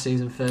record for last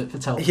season for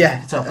Telford.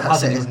 Yeah, for Telford,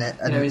 that's it, isn't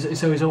it?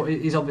 So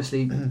he's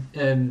obviously.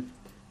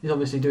 He's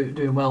obviously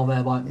doing well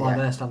there by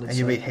their standards. And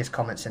you read his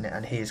comments in it,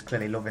 and he is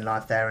clearly loving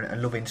life there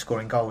and loving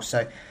scoring goals.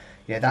 So,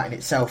 that in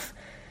itself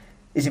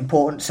is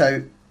important.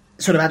 So,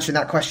 sort of answering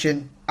that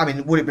question, I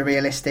mean, would it be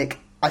realistic?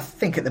 I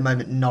think at the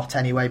moment not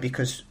anyway,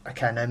 because,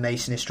 okay, I know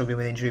Mason is struggling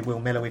with injury. Will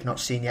Miller we've not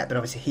seen yet, but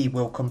obviously he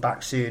will come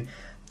back soon.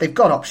 They've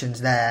got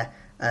options there.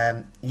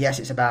 Yes,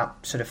 it's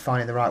about sort of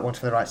finding the right ones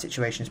for the right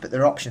situations, but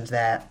there are options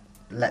there.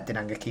 Let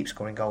Denanga keep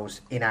scoring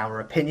goals, in our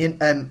opinion.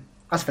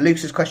 As for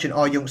Lucas's question,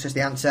 are youngsters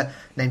the answer?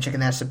 Name checking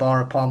there,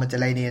 Sabara, Palmer,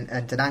 Delaney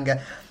and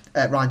Denanga.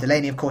 Ryan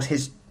Delaney, of course,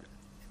 his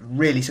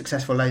really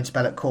successful loan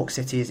spell at Cork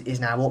City is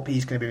now up.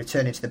 He's going to be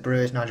returning to the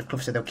Brewers. Nigel Clough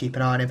said they'll keep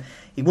an eye on him.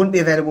 He wouldn't be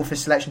available for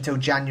selection until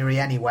January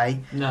anyway.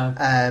 No.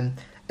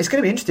 It's going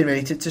to be interesting,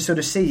 really, to sort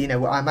of see. You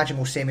know, I imagine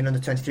we'll see him in under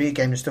 23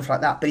 games and stuff like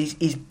that. But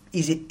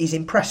he's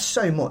impressed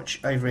so much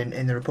over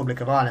in the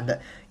Republic of Ireland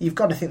that you've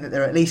got to think that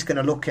they're at least going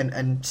to look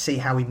and see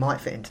how he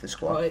might fit into the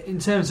squad. Well, in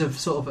terms of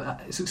sort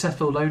of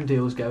successful loan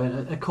deals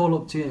going, a call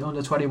up to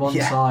under 21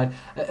 side.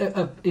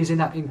 He's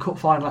in cup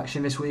final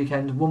action this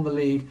weekend. Won the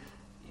league.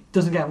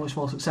 Doesn't get much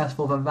more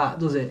successful than that,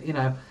 does it? You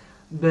know.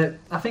 But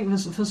I think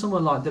for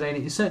someone like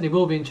Delaney, it certainly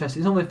will be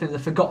interesting. He's almost been the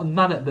forgotten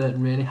man at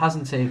Burton, really,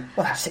 hasn't he?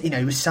 Well, that's it. You know,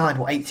 he was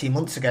signed 18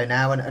 months ago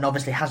now, and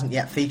obviously hasn't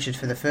yet featured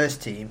for the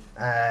first team.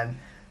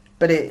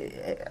 But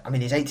I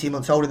mean, he's 18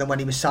 months older than when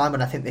he was signed,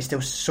 and I think they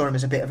still saw him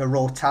as a bit of a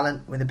raw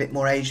talent with a bit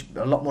more age,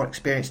 a lot more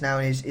experience now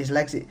in his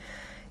legs. It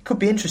could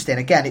be interesting.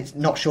 Again, it's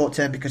not short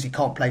term because he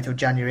can't play till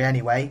January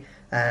anyway.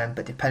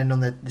 But depending on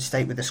the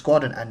state with the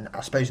squad and I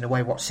suppose in a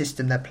way what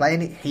system they're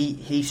playing,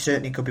 he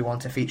certainly could be one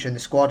to feature in the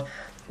squad.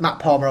 Matt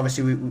Palmer,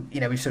 obviously,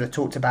 we've sort of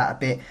talked about a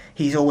bit.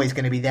 He's always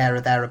going to be there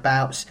or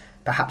thereabouts.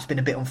 Perhaps been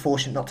a bit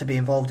unfortunate not to be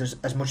involved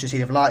as much as he'd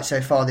have liked so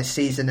far this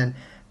season. And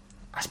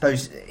I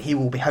suppose he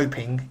will be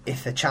hoping,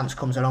 if the chance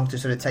comes along, to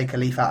sort of take a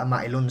leaf out of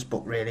Matty Lund's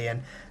book, really,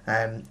 and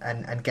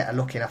get a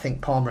look in. I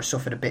think Palmer has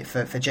suffered a bit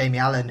for Jamie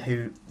Allen,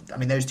 who, I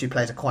mean, those two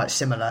players are quite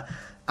similar.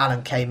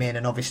 Allen came in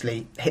and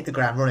obviously hit the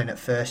ground running at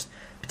first,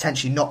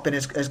 potentially not been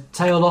as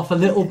tailed off a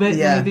little bit,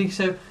 maybe.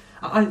 So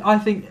I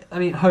think, I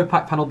mean, Hope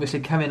Akpan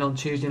obviously came in on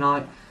Tuesday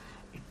night.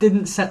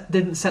 Didn't set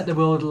the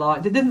world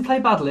alight. They didn't play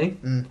badly,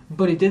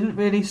 but he didn't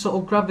really sort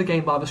of grab the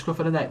game by the scruff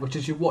of the neck, which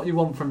is what you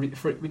want from your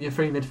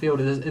free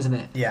midfielders, isn't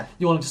it? Yeah.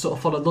 You want him to sort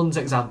of follow Lund's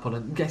example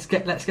and let's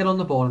get on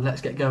the ball and let's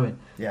get going.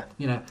 Yeah.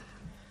 You know,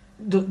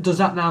 does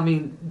that now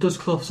mean, does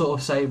Clough sort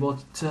of say, well,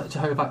 to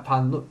Hope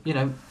Akpan, look, you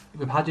know,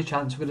 we've had your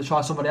chance, we're going to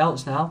try somebody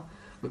else now.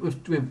 We've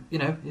you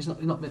know, he's not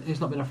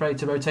been afraid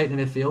to rotate in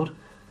the midfield.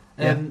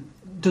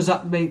 Does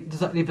that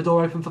leave the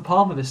door open for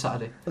Palmer this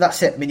Saturday? Well,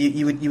 that's it. I mean,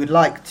 you would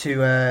like to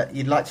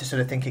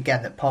sort of think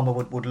again that Palmer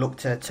would look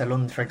to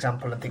Lund, for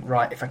example, and think,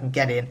 right, if I can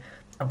get in,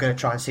 I'm going to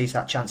try and seize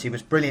that chance. He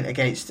was brilliant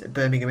against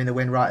Birmingham in the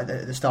win right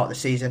at the start of the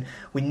season.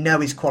 We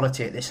know his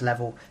quality at this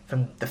level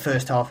from the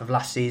first half of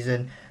last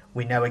season.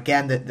 We know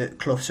again that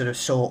Clough sort of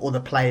saw other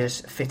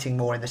players fitting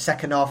more in the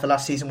second half of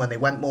last season when they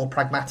went more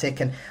pragmatic,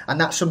 and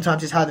that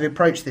sometimes is how they've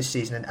approached this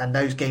season, and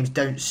those games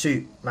don't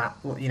suit Matt.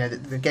 You know,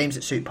 the games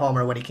that suit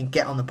Palmer are when he can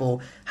get on the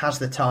ball, has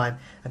the time,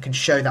 and can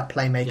show that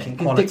playmaking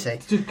quality.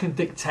 Can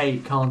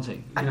dictate, can't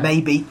he? And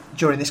maybe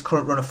during this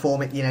current run of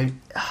form,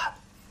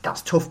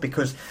 that's tough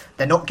because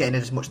they're not getting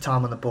as much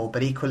time on the ball,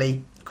 but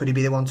equally, could he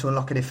be the one to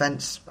unlock a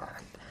defence?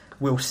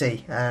 We'll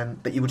see.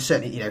 But you would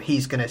certainly, you know,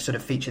 he's going to sort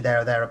of feature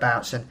there or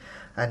thereabouts, and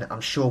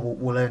I'm sure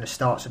we'll earn a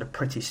start sort of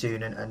pretty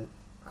soon, and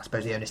I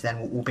suppose the onus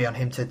then will be on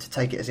him to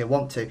take it as he'll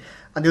want to.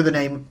 And the other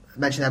name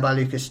mentioned there by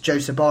Lucas, Joe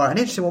Sabara, an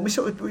interesting one.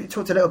 We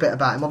talked a little bit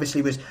about him.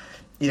 Obviously,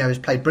 has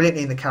played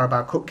brilliantly in the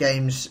Carabao Cup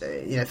games.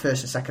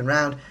 First and second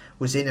round,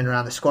 was in and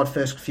around the squad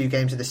first few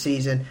games of the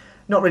season.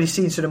 Not really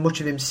seen sort of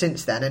much of him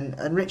since then.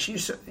 And Rich,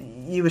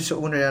 you were sort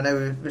of wondering. I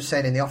know we were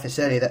saying in the office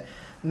earlier that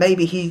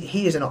maybe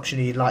he is an option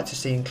you'd like to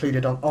see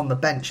included on the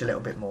bench a little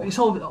bit more. It's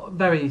all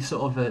very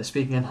sort of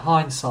speaking in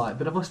hindsight,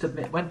 but I must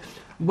admit,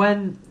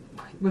 when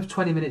with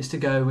 20 minutes to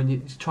go, when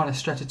you're trying to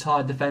stretch a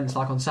tired defence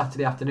like on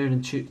Saturday afternoon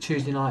and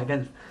Tuesday night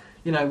against,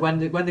 you know, when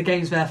the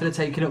game's there for the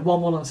taking at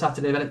 1-1 on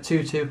Saturday, then at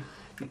 2-2,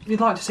 you'd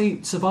like to see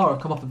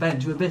Savara come off the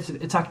bench with a bit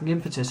of attacking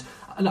impetus.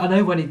 And I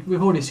know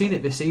we've already seen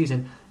it this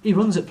season, he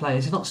runs at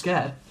players, he's not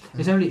scared.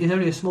 He's only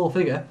a small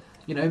figure.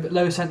 You know, but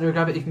lower centre of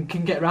gravity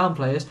can get around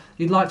players.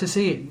 You'd like to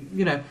see it.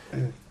 You know,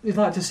 you'd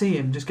like to see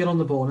him just get on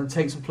the ball and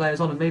take some players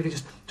on, and maybe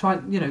just try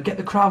and, you know, get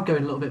the crowd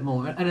going a little bit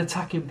more, and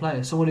attacking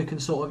players, someone who can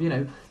sort of, you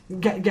know,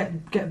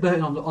 get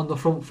Burton on the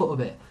front foot a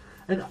bit.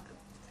 And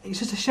it's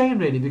just a shame,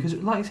 really, because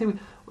like I say,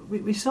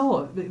 we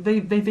saw they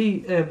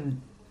beat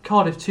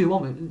Cardiff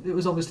 2-1. It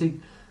was obviously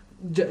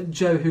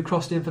Joe who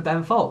crossed in for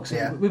Ben Fox.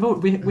 Yeah. We've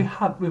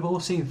all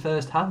seen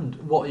firsthand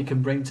what he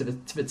can bring to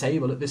the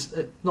table at this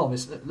not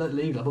this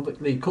league level,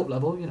 but League Cup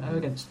level. You know,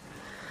 against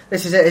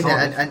this is it, isn't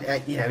it?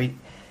 And you know,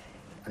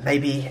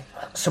 maybe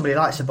somebody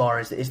like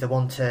Sabara is the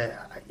one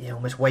to, you know,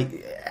 almost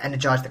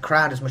energise the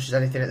crowd as much as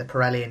anything at the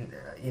Pirelli, and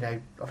you know,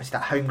 obviously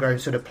that homegrown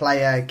sort of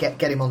player, get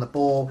him on the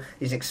ball.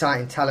 He's an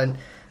exciting talent.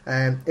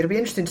 It'll be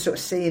interesting to sort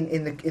of see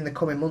in the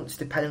coming months,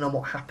 depending on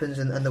what happens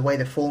and the way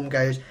the form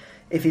goes,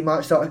 if he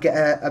might start to get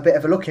a bit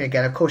of a look in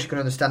again. Of course, you can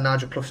understand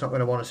Nigel Clough's not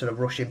going to want to sort of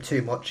rush him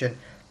too much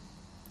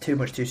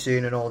too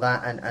soon and all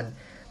that. And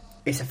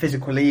it's a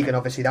physical league, and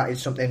obviously that is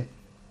something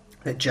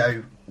that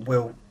Joe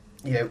will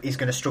is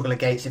going to struggle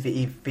against if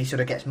he sort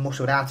of gets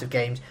muscled out of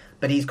games.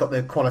 But he's got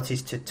the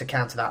qualities to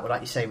counter that,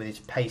 like you say, with his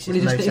pace,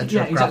 his low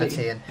centre of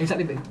gravity.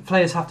 Exactly.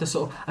 Players have to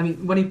sort of... I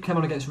mean, when he came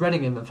on against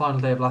Reading in the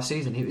final day of last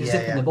season, he was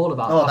zipping the ball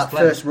about. That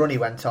first run he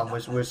went on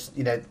was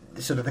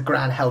sort of the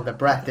ground held their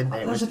breath, didn't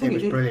it? It was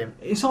brilliant.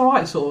 It's all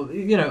right, sort of.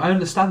 I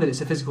understand that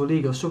it's a physical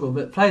league or struggle,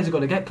 but players have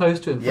got to get close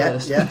to him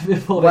first.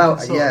 Before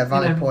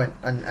valid point.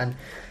 And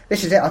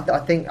this is it.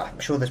 I'm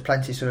sure there's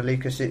plenty, sort of,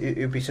 Lucas,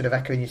 who'll be sort of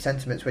echoing your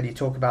sentiments when you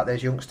talk about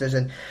those youngsters,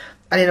 and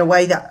in a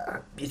way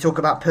that you talk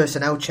about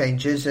personnel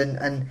changes,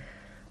 and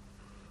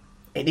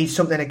it needs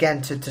something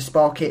again to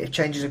spark it. If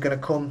changes are going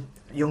to come,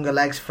 younger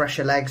legs,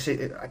 fresher legs,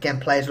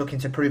 again, players looking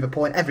to prove a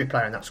point. Every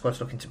player in that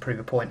squad's looking to prove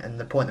a point, and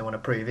the point they want to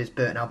prove is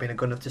Burton Albion are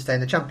good enough to stay in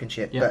the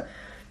Championship. Yeah.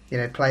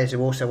 But players who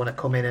also want to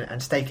come in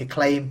and stake a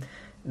claim,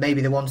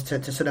 maybe the ones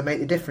to sort of make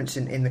the difference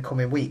in the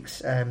coming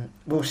weeks.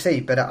 We'll see,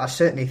 but I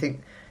certainly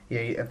think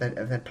of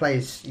the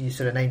players you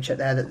sort of name check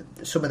there,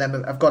 that some of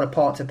them have got a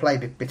part to play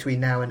between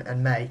now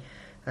and May.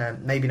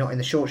 Maybe not in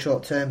the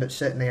short term, but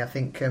certainly I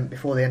think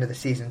before the end of the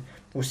season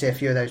we'll see a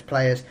few of those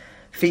players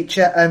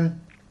feature.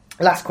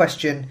 Last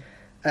question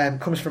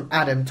comes from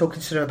Adam,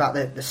 talking sort of about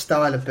the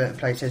style of Burton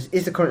play. He says,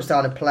 is the current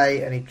style of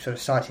play, and he sort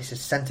of cites, he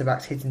says,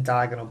 centre-backs hitting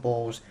diagonal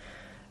balls,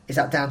 is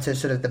that down to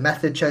sort of the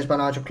method chose by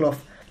Nigel Clough,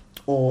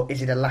 or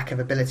is it a lack of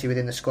ability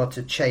within the squad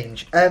to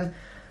change?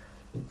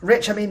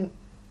 Rich, I mean,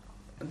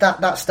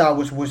 that style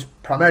was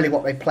primarily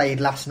what they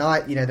played last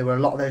night. There were a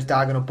lot of those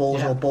diagonal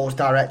balls or balls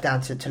direct down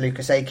to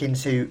Lucas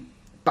Akins, who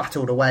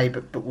battled away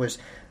but was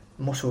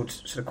muscled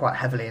sort of quite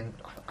heavily, and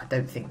I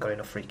don't think got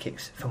enough free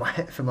kicks for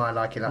my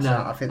liking last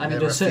night. I think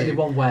there's certainly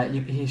one where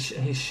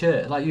his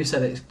shirt, like you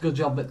said, it's a good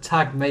job that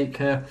Tag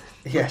Maker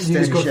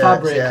use good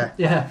fabric.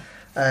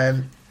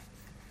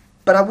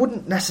 But I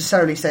wouldn't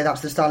necessarily say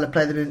that's the style of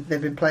play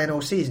they've been playing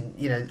all season.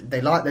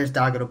 They like those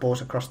diagonal balls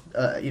across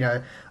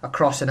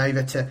and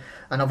over to,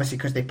 and obviously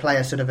because they play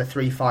a sort of a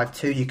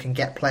 3-5-2, you can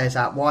get players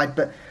out wide.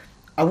 But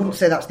I wouldn't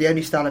say that's the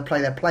only style of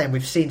play they're playing.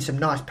 We've seen some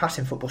nice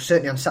passing football,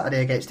 certainly on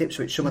Saturday against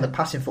Ipswich. Some of the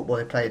passing football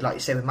they played, like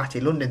you say, with Matty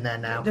London there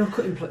now. They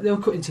were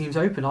cutting teams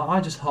open. I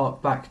just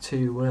hark back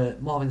to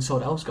Marvin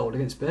Sordell's goal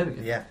against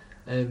Birmingham. Yeah.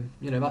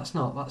 That's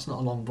not a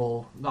long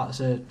ball. That's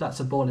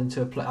a ball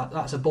into a play.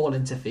 That's a ball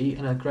into feet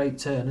and a great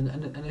turn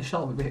and a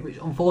shot, which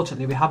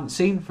unfortunately we haven't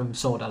seen from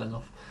Sordell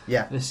enough.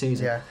 This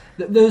season. Yeah.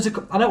 There was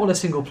I don't want to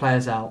single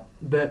players out,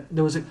 but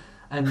there was and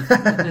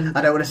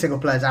I don't want to single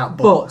players out,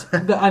 but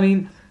I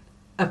mean,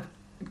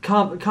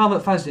 Carl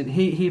McFadden,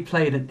 he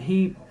played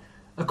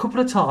a couple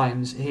of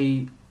times.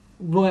 He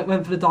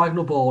went for the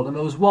diagonal ball, and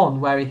there was one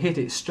where he hit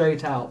it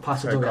straight out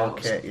past the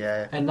dugouts.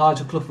 And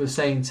Nigel Clough was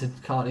saying to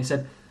Carl, he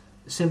said,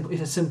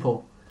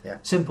 simple.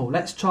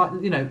 Let's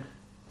try.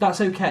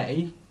 That's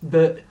okay,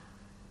 but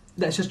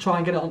let's just try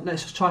and get it on.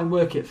 Let's just try and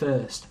work it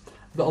first.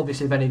 But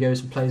obviously, then he goes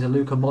and plays a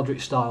Luka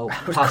Modric style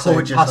pass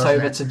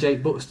over to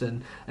Jake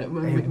Buxton. He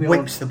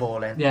whips the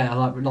ball in. Yeah,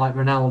 like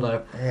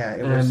Ronaldo. Yeah,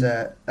 it was.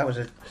 That was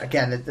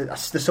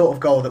that's the sort of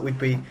goal that we'd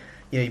be.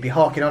 You'd be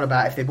harking on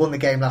about. If they'd won the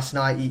game last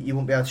night, you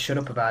wouldn't be able to shut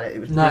up about it. It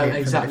was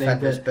brilliant for the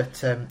defenders,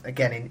 but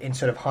again, in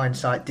sort of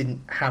hindsight,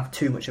 didn't have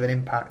too much of an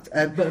impact.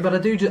 But I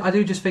do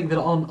just think that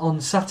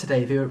on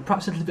Saturday they were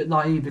perhaps a little bit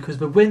naive, because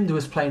the wind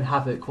was playing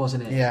havoc,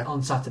 wasn't it? Yeah.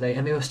 On Saturday,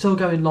 and they were still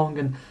going long,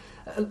 and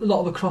a lot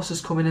of the crosses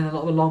coming in, a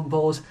lot of the long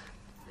balls.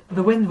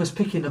 The wind was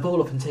picking the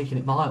ball up and taking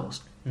it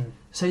miles.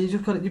 So you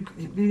just you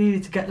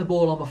needed to get the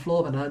ball on the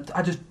floor, and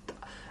I just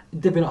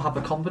did we not have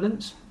the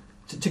confidence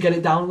to get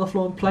it down on the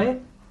floor and play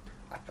it?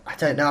 I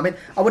don't know. I mean,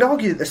 I would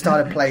argue that the style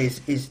of play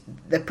is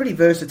they're pretty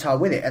versatile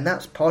with it, and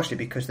that's partially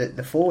because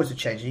the forwards are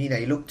changing.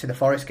 You look to the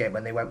Forest game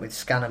when they went with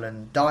Scannell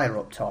and Dyer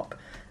up top.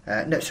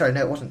 No,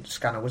 it wasn't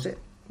Scannell, was it?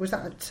 Was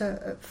that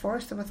at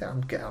Forest?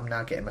 I'm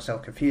now getting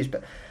myself confused.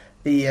 But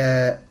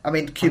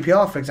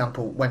QPR, for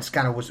example, when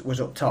Scannell was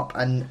up top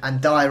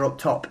and Dyer up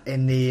top it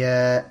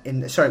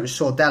was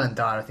Sordell and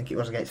Dyer, I think it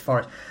was, against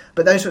Forest.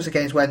 But those sorts of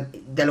games when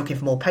they're looking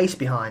for more pace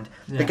behind,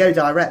 they go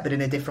direct, but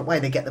in a different way.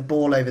 They get the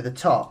ball over the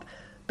top.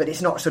 But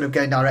it's not sort of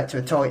going direct to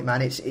a target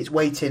man. It's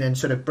waiting and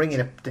sort of bringing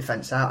a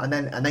defence out, and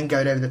then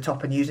going over the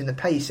top and using the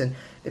pace. And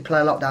they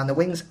play a lot down the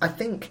wings. I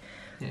think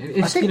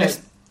if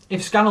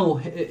Scannell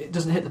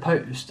doesn't hit the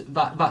post,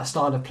 that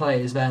style of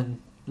play is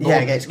then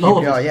against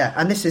QPR.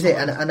 And this is it.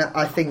 And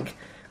I think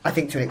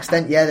to an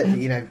extent,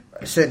 that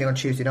certainly on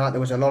Tuesday night there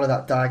was a lot of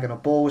that diagonal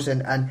balls,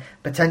 and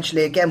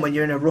potentially again when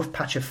you're in a rough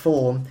patch of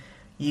form.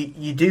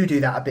 You do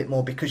that a bit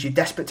more because you're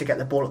desperate to get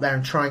the ball up there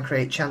and try and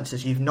create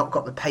chances. You've not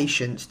got the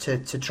patience to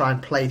try and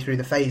play through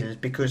the phases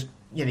because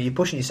you're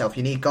pushing yourself.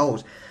 You need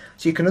goals,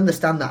 so you can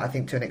understand that, I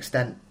think, to an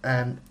extent.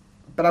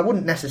 But I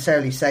wouldn't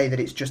necessarily say that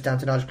it's just down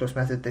to Nigel Clough's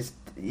method.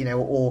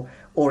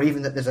 Or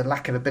even that there's a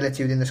lack of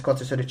ability within the squad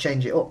to sort of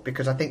change it up,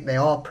 because I think they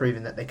are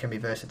proving that they can be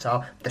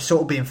versatile. They're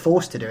sort of being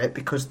forced to do it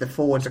because the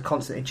forwards are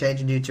constantly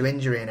changing due to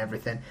injury and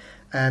everything.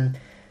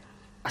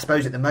 I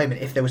suppose at the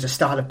moment, if there was a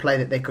style of play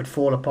that they could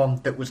fall upon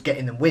that was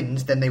getting them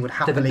wins, then they would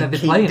happily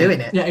keep doing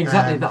it. Yeah,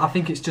 exactly. But I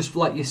think it's just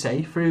like you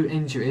say, through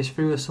injuries,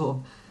 through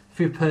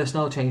through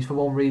personnel change for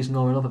one reason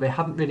or another, they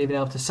haven't really been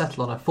able to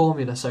settle on a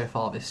formula so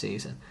far this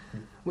season,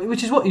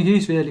 which is what you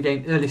use the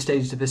early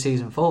stages of the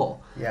season for.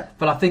 Yeah.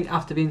 But I think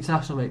after the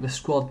international break, the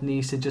squad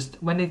needs to just,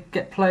 when they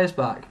get players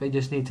back, they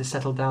just need to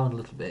settle down a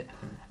little bit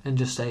and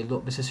just say,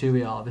 look, this is who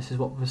we are, this is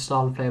what the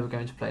style of play we're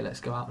going to play,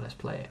 let's go out and let's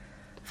play it.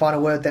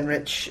 Final word then,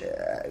 Rich,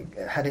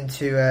 heading out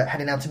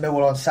to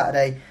Millwall on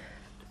Saturday.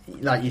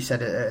 Like you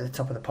said at the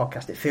top of the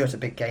podcast, it feels a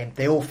big game.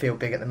 They all feel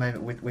big at the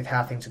moment with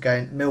how things are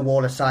going.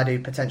 Millwall, a side who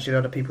potentially a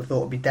lot of people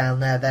thought would be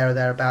down there or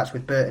thereabouts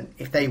with Burton.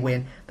 If they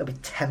win, they'll be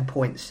 10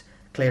 points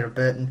clear of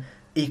Burton.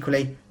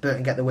 Equally,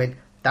 Burton get the win.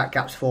 That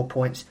gap's 4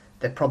 points.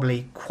 They're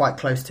probably quite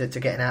close to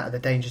getting out of the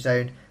danger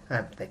zone.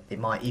 They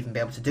might even be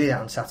able to do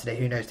that on Saturday.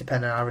 Who knows,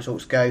 depending on how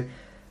results go.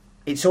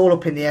 It's all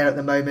up in the air at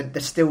the moment.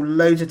 There's still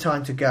loads of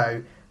time to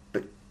go.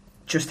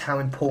 Just how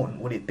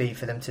important would it be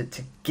for them to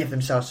give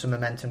themselves some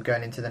momentum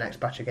going into the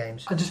next batch of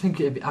games? I think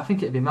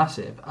it'd be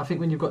massive. I think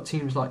when you've got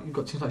teams like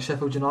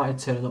Sheffield United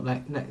turning up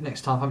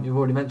next time, haven't you? We've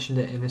already mentioned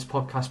it in this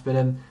podcast, but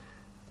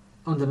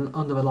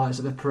under the lights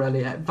of the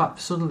Pirelli, in fact,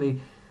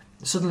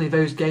 suddenly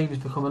those games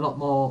become a lot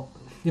more.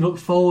 You look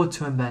forward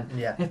to them then.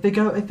 Yeah. If they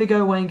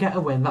go away and get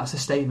a win, that's a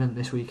statement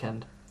this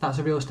weekend. That's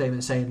a real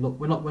statement saying, look,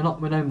 we're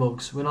no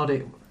mugs. We're not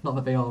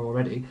that they are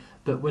already.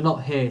 But we're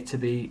not here to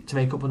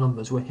make up the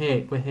numbers. We're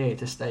here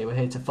to stay. We're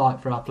here to fight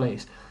for our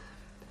place.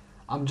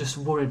 I'm just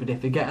worried that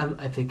if they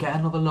get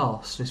another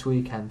loss this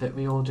weekend, that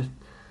we all just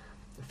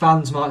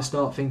fans might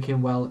start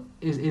thinking, well,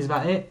 is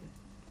that it?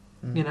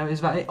 You know,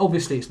 is that it?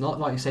 Obviously, it's not.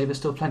 Like you say, there's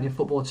still plenty of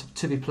football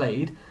to be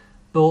played,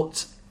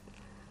 but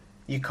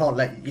you can't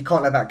let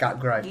that gap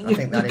grow. I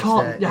think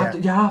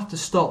that you have to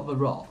stop the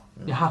rot.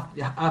 You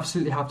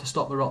absolutely have to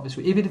stop the rot this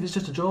week, even if it's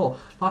just a draw.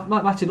 Like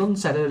Matty Lunn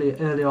said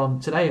earlier on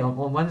today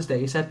on Wednesday,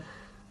 he said,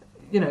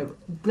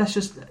 let's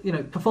just,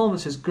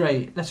 performance is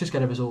great. Let's just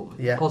get a result,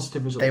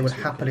 positive result. They would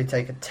happily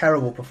take a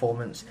terrible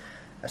performance,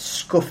 a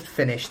scuffed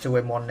finish to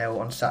win 1-0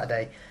 on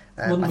Saturday.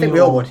 I think we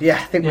all would. Yeah,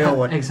 I think we all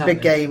would. Exactly.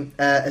 Big game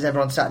as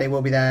ever on Saturday.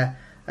 We'll be there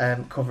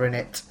covering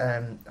it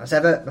as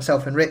ever.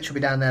 Myself and Rich will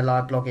be down there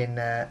live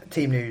blogging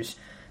team news,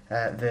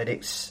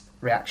 verdicts,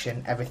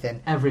 reaction, everything.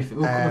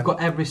 We've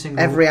got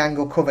every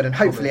angle covered, and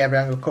hopefully every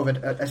angle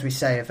covered, as we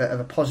say, of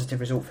a positive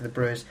result for the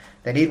Brewers.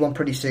 They need one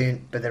pretty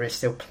soon, but there is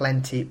still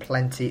plenty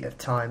of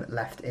time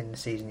left in the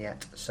season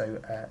yet,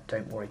 so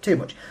don't worry too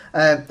much.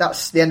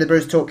 That's the end of the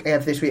Brewers talk for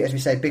this week. As we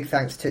say, big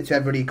thanks to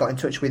everybody who got in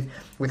touch with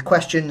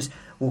questions.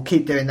 We'll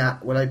keep doing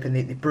that. We'll open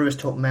the Brewers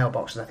Talk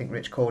mailbox, as I think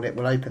Rich called it.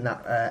 We'll open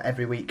that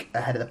every week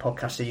ahead of the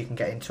podcast, so you can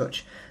get in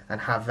touch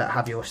and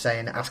have your say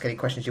and ask any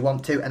questions you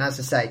want to. And as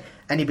I say,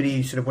 anybody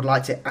who sort of would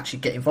like to actually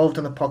get involved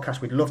on the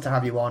podcast, we'd love to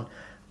have you on.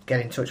 Get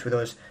in touch with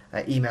us.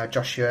 Email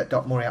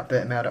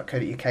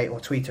joshua.murray@burtonmail.co.uk or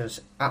tweet us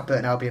at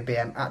Burton Albion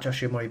BM, at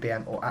Joshua Murray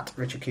BM, or at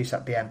Richard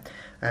Cusack BM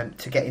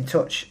to get in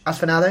touch. As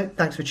for now, though,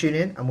 thanks for tuning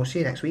in, and we'll see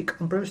you next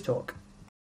week on Brewers Talk.